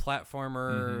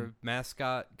platformer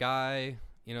mascot guy.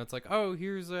 It's like, oh,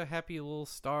 here's a happy little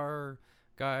star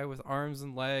guy with arms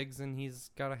and legs, and he's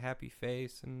got a happy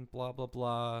face, and blah blah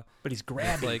blah. But he's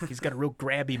grabby. Like he's got a real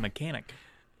grabby mechanic.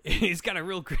 He's got a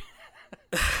real.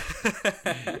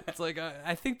 It's like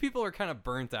I think people are kind of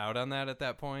burnt out on that at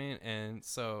that point, and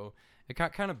so it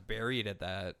got kind of buried at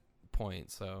that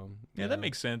point. So yeah, that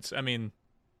makes sense. I mean,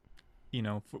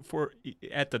 for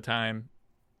at the time,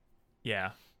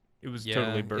 yeah, it was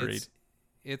totally buried.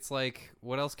 It's like,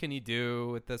 what else can you do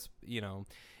with this?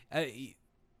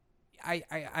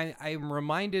 I'm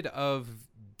reminded of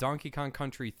Donkey Kong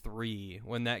Country 3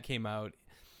 when that came out,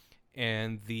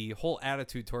 and the whole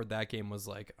attitude toward that game was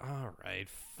like, all right,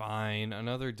 fine,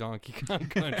 another Donkey Kong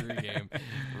Country game.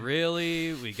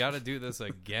 Really? We got to do this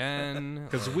again?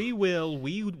 Because we will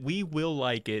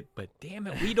like it, but damn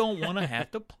it, we don't want to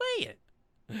have to play it.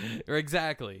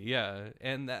 Exactly, yeah.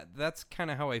 And that's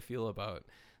kind of how I feel about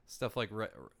stuff like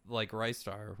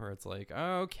Ristar, where it's like,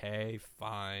 okay,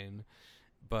 fine.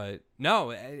 But no,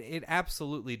 it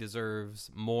absolutely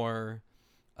deserves more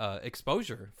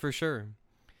exposure, for sure.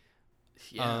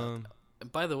 Yeah.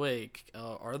 By the way,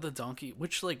 are the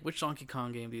which Donkey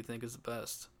Kong game do you think is the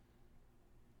best?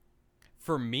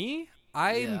 For me,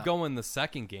 I'm going the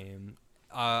second game.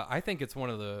 I think it's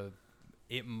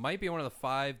it might be one of the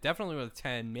 5, definitely one of the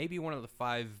 10, maybe one of the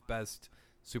 5 best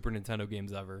Super Nintendo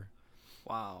games ever.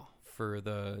 Wow. For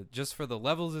the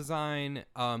level design,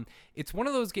 it's one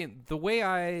of those games. The way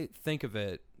I think of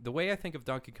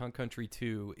Donkey Kong Country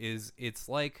 2 is it's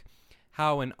like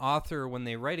how an author, when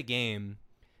they write a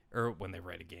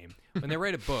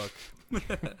book,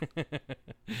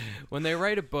 when they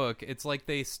write a book, it's like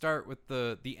they start with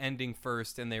the ending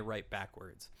first and they write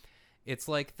backwards. It's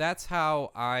like that's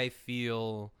how I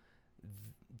feel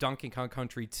Donkey Kong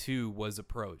Country 2 was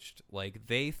approached. Like,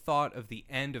 they thought of the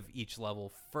end of each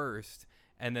level first,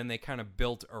 and then they kind of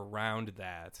built around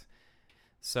that.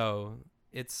 So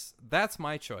that's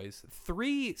my choice.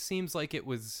 3 seems like it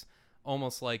was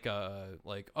almost like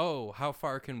oh, how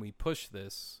far can we push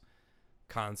this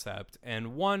concept?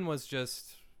 And 1 was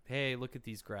just, hey, look at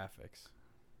these graphics.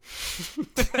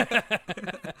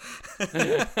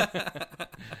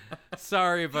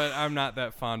 Sorry, but I'm not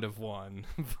that fond of 1.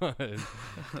 But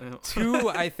 2,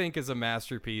 I think, is a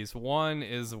masterpiece. 1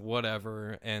 is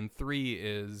whatever, and 3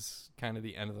 is kind of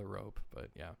the end of the rope. But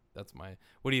yeah, that's my.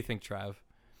 What do you think, Trav?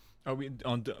 Are we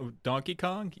on Donkey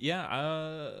Kong? Yeah,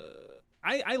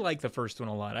 I like the first one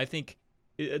a lot. I think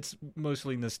it's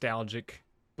mostly nostalgic,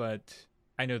 but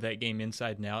I know that game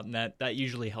inside and out, and that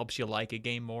usually helps you like a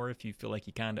game more if you feel like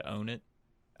you kind of own it.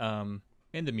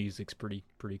 And the music's pretty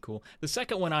cool. The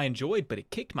second one I enjoyed, but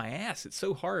it kicked my ass. It's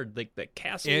so hard, like that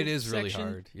castle. It is section.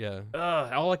 Really hard. Yeah.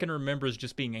 All I can remember is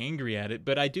just being angry at it.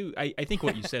 But I think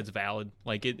what you said is valid.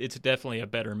 Like it's definitely a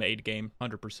better made game,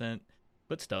 100%.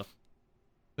 But stuff.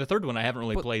 The third one I haven't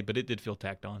really played, but it did feel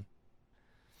tacked on.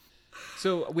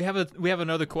 So we have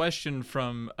another question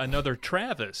from another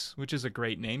Travis, which is a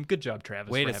great name. Good job,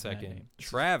 Travis. Wait a second,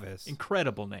 Travis.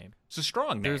 Incredible name. It's a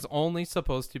strong name. There's only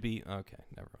supposed to be never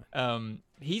mind.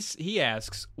 He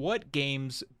asks what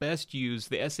games best use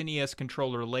the SNES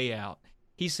controller layout.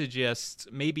 He suggests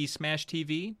maybe Smash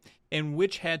TV, and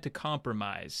which had to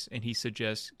compromise. And he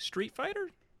suggests Street Fighter,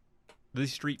 the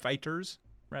Street Fighters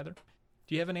rather.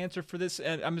 Do you have an answer for this?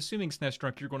 I'm assuming SNES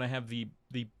Drunk, you're going to have the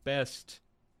best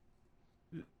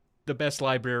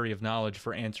library of knowledge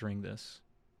for answering this.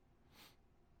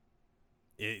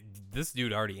 This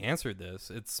dude already answered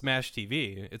this. It's Smash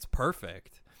TV. It's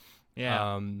perfect.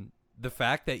 Yeah. The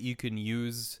fact that you can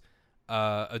use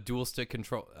a dual stick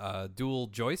control, dual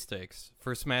joysticks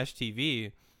for Smash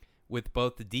TV with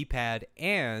both the D-pad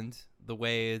and the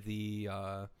way the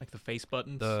like the face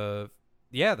buttons. The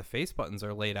face buttons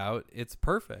are laid out. It's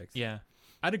perfect. Yeah,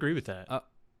 I'd agree with that. I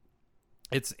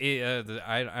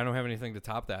don't have anything to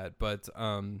top that, but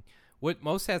what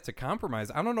most has to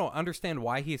compromise, I don't understand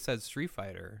why he said Street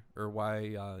Fighter or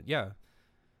why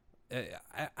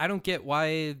I don't get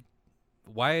why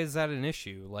is that an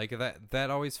issue? Like that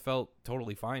always felt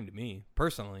totally fine to me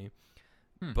personally.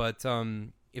 But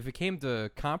if it came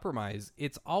to compromise,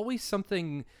 it's always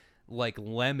something like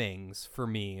Lemmings for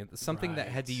me, something that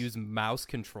had to use mouse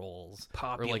controls,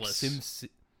 or like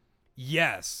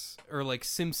yes, or like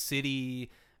SimCity,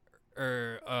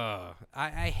 or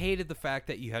I hated the fact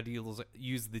that you had to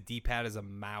use the D-pad as a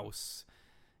mouse,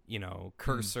 you know,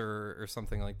 cursor or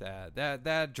something like that.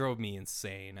 That drove me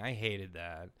insane. I hated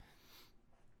that.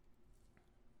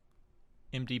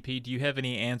 MDP, do you have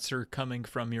any answer coming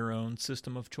from your own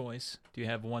system of choice? Do you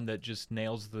have one that just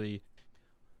nails the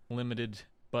limited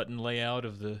button layout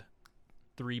of the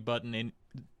 3-button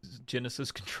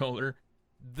Genesis controller?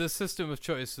 The system of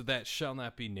choice that shall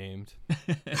not be named.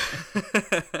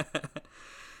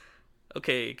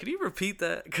 Okay, can you repeat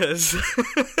that? Because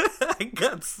I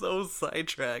got so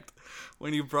sidetracked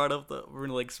when you brought up the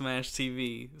like Smash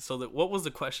TV. So what was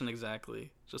the question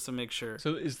exactly? Just to make sure.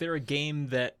 So, is there a game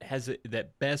that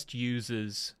that best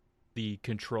uses the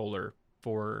controller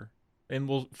for?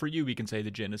 And for you, we can say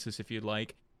the Genesis if you'd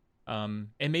like. And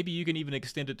maybe you can even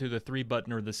extend it to the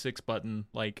 3-button or the 6-button.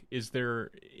 Like, is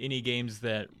there any games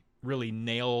that really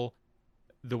nail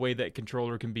the way that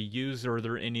controller can be used, or are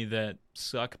there any that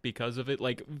suck because of it?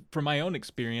 Like, from my own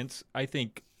experience, I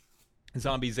think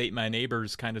Zombies Ate My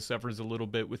Neighbors kind of suffers a little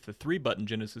bit with the 3-button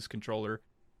Genesis controller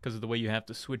because of the way you have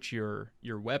to switch your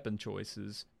weapon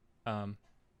choices. I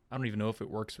don't even know if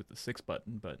it works with the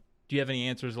 6-button, but do you have any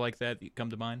answers like that come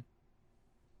to mind?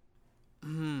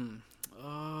 I'm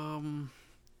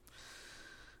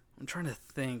trying to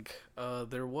think.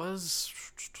 There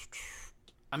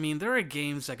are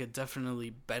games that could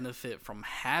definitely benefit from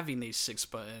having a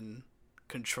 6-button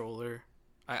controller.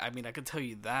 I could tell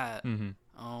you that.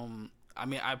 Mm-hmm.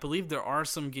 I believe there are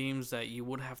some games that you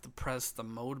would have to press the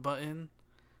mode button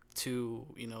to,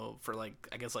 for like,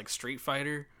 I guess like Street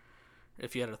Fighter.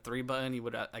 If you had a 3-button, you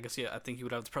would, I think you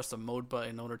would have to press the mode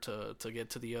button in order to get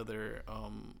to the other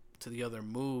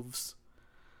moves.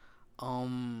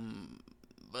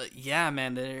 But yeah,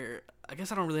 man, I guess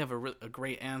I don't really have a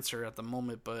great answer at the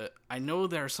moment, but I know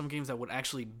there are some games that would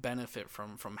actually benefit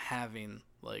from having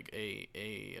like a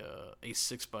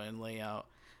 6-button layout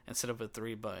instead of a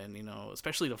 3-button,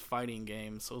 especially the fighting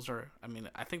games. Those are,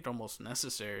 I think they're almost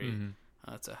necessary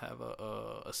to have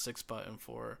a 6-button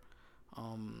for.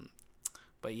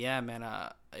 But yeah, man,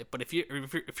 but if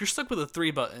you're stuck with a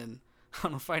 3-button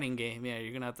on a fighting game, yeah,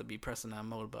 you're gonna have to be pressing that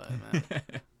mode button, man,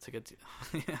 to get to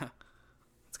yeah.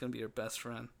 It's gonna be your best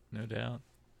friend. No doubt.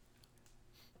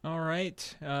 All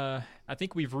right. I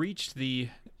think we've reached the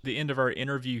end of our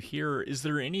interview here. Is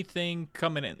there anything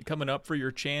coming up for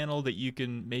your channel that you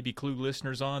can maybe clue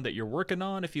listeners on that you're working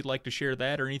on, if you'd like to share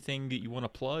that, or anything that you want to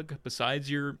plug besides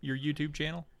your YouTube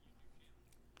channel?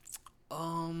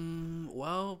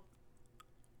 Well,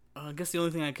 I guess the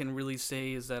only thing I can really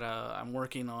say is that I'm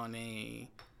working on a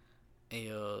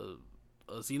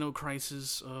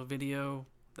Xenocrisis video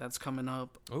that's coming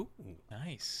up. Oh,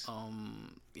 nice.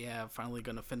 Yeah, finally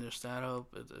gonna finish that up.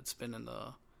 It's been in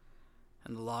the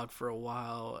log for a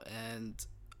while, and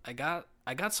I got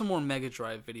some more Mega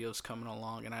Drive videos coming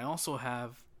along, and I also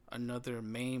have another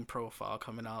main profile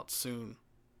coming out soon.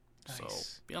 Nice. So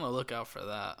be on the lookout for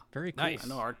that. Very cool. Nice. I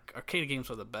know arcade games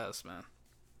are the best, man.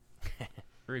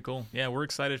 Very cool. Yeah, we're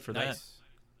excited for that.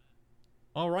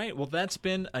 All right. Well, that's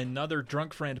been another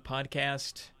Drunk Friend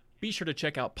podcast. Be sure to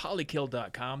check out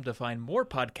polykill.com to find more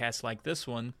podcasts like this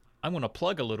one. I'm going to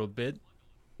plug a little bit.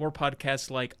 More podcasts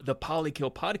like the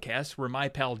Polykill Podcast, where my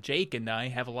pal Jake and I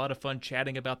have a lot of fun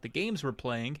chatting about the games we're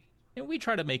playing, and we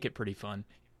try to make it pretty fun.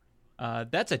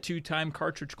 That's a 2-time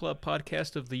Cartridge Club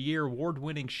Podcast of the Year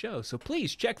award-winning show, so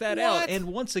please check that out. And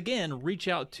once again, reach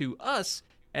out to us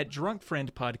at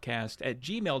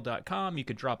drunkfriendpodcast@gmail.com. You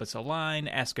could drop us a line,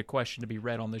 ask a question to be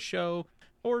read on the show,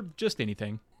 or just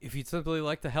anything. If you'd simply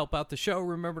like to help out the show,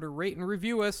 remember to rate and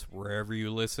review us wherever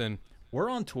you listen. We're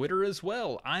on Twitter as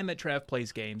well. I'm at Trav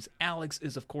Plays Games. Alex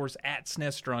is, of course, at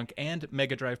SNESDrunk, and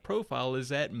Mega Drive Profile is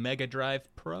at Mega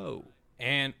Drive Pro.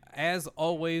 And as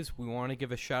always, we want to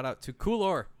give a shout out to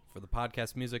Coolor for the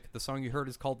podcast music. The song you heard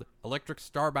is called Electric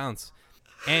Star Bounce.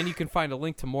 And you can find a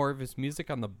link to more of his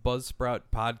music on the Buzzsprout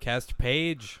podcast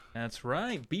page. That's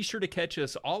right. Be sure to catch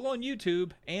us all on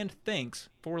YouTube, and thanks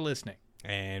for listening.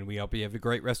 And we hope you have a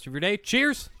great rest of your day.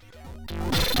 Cheers!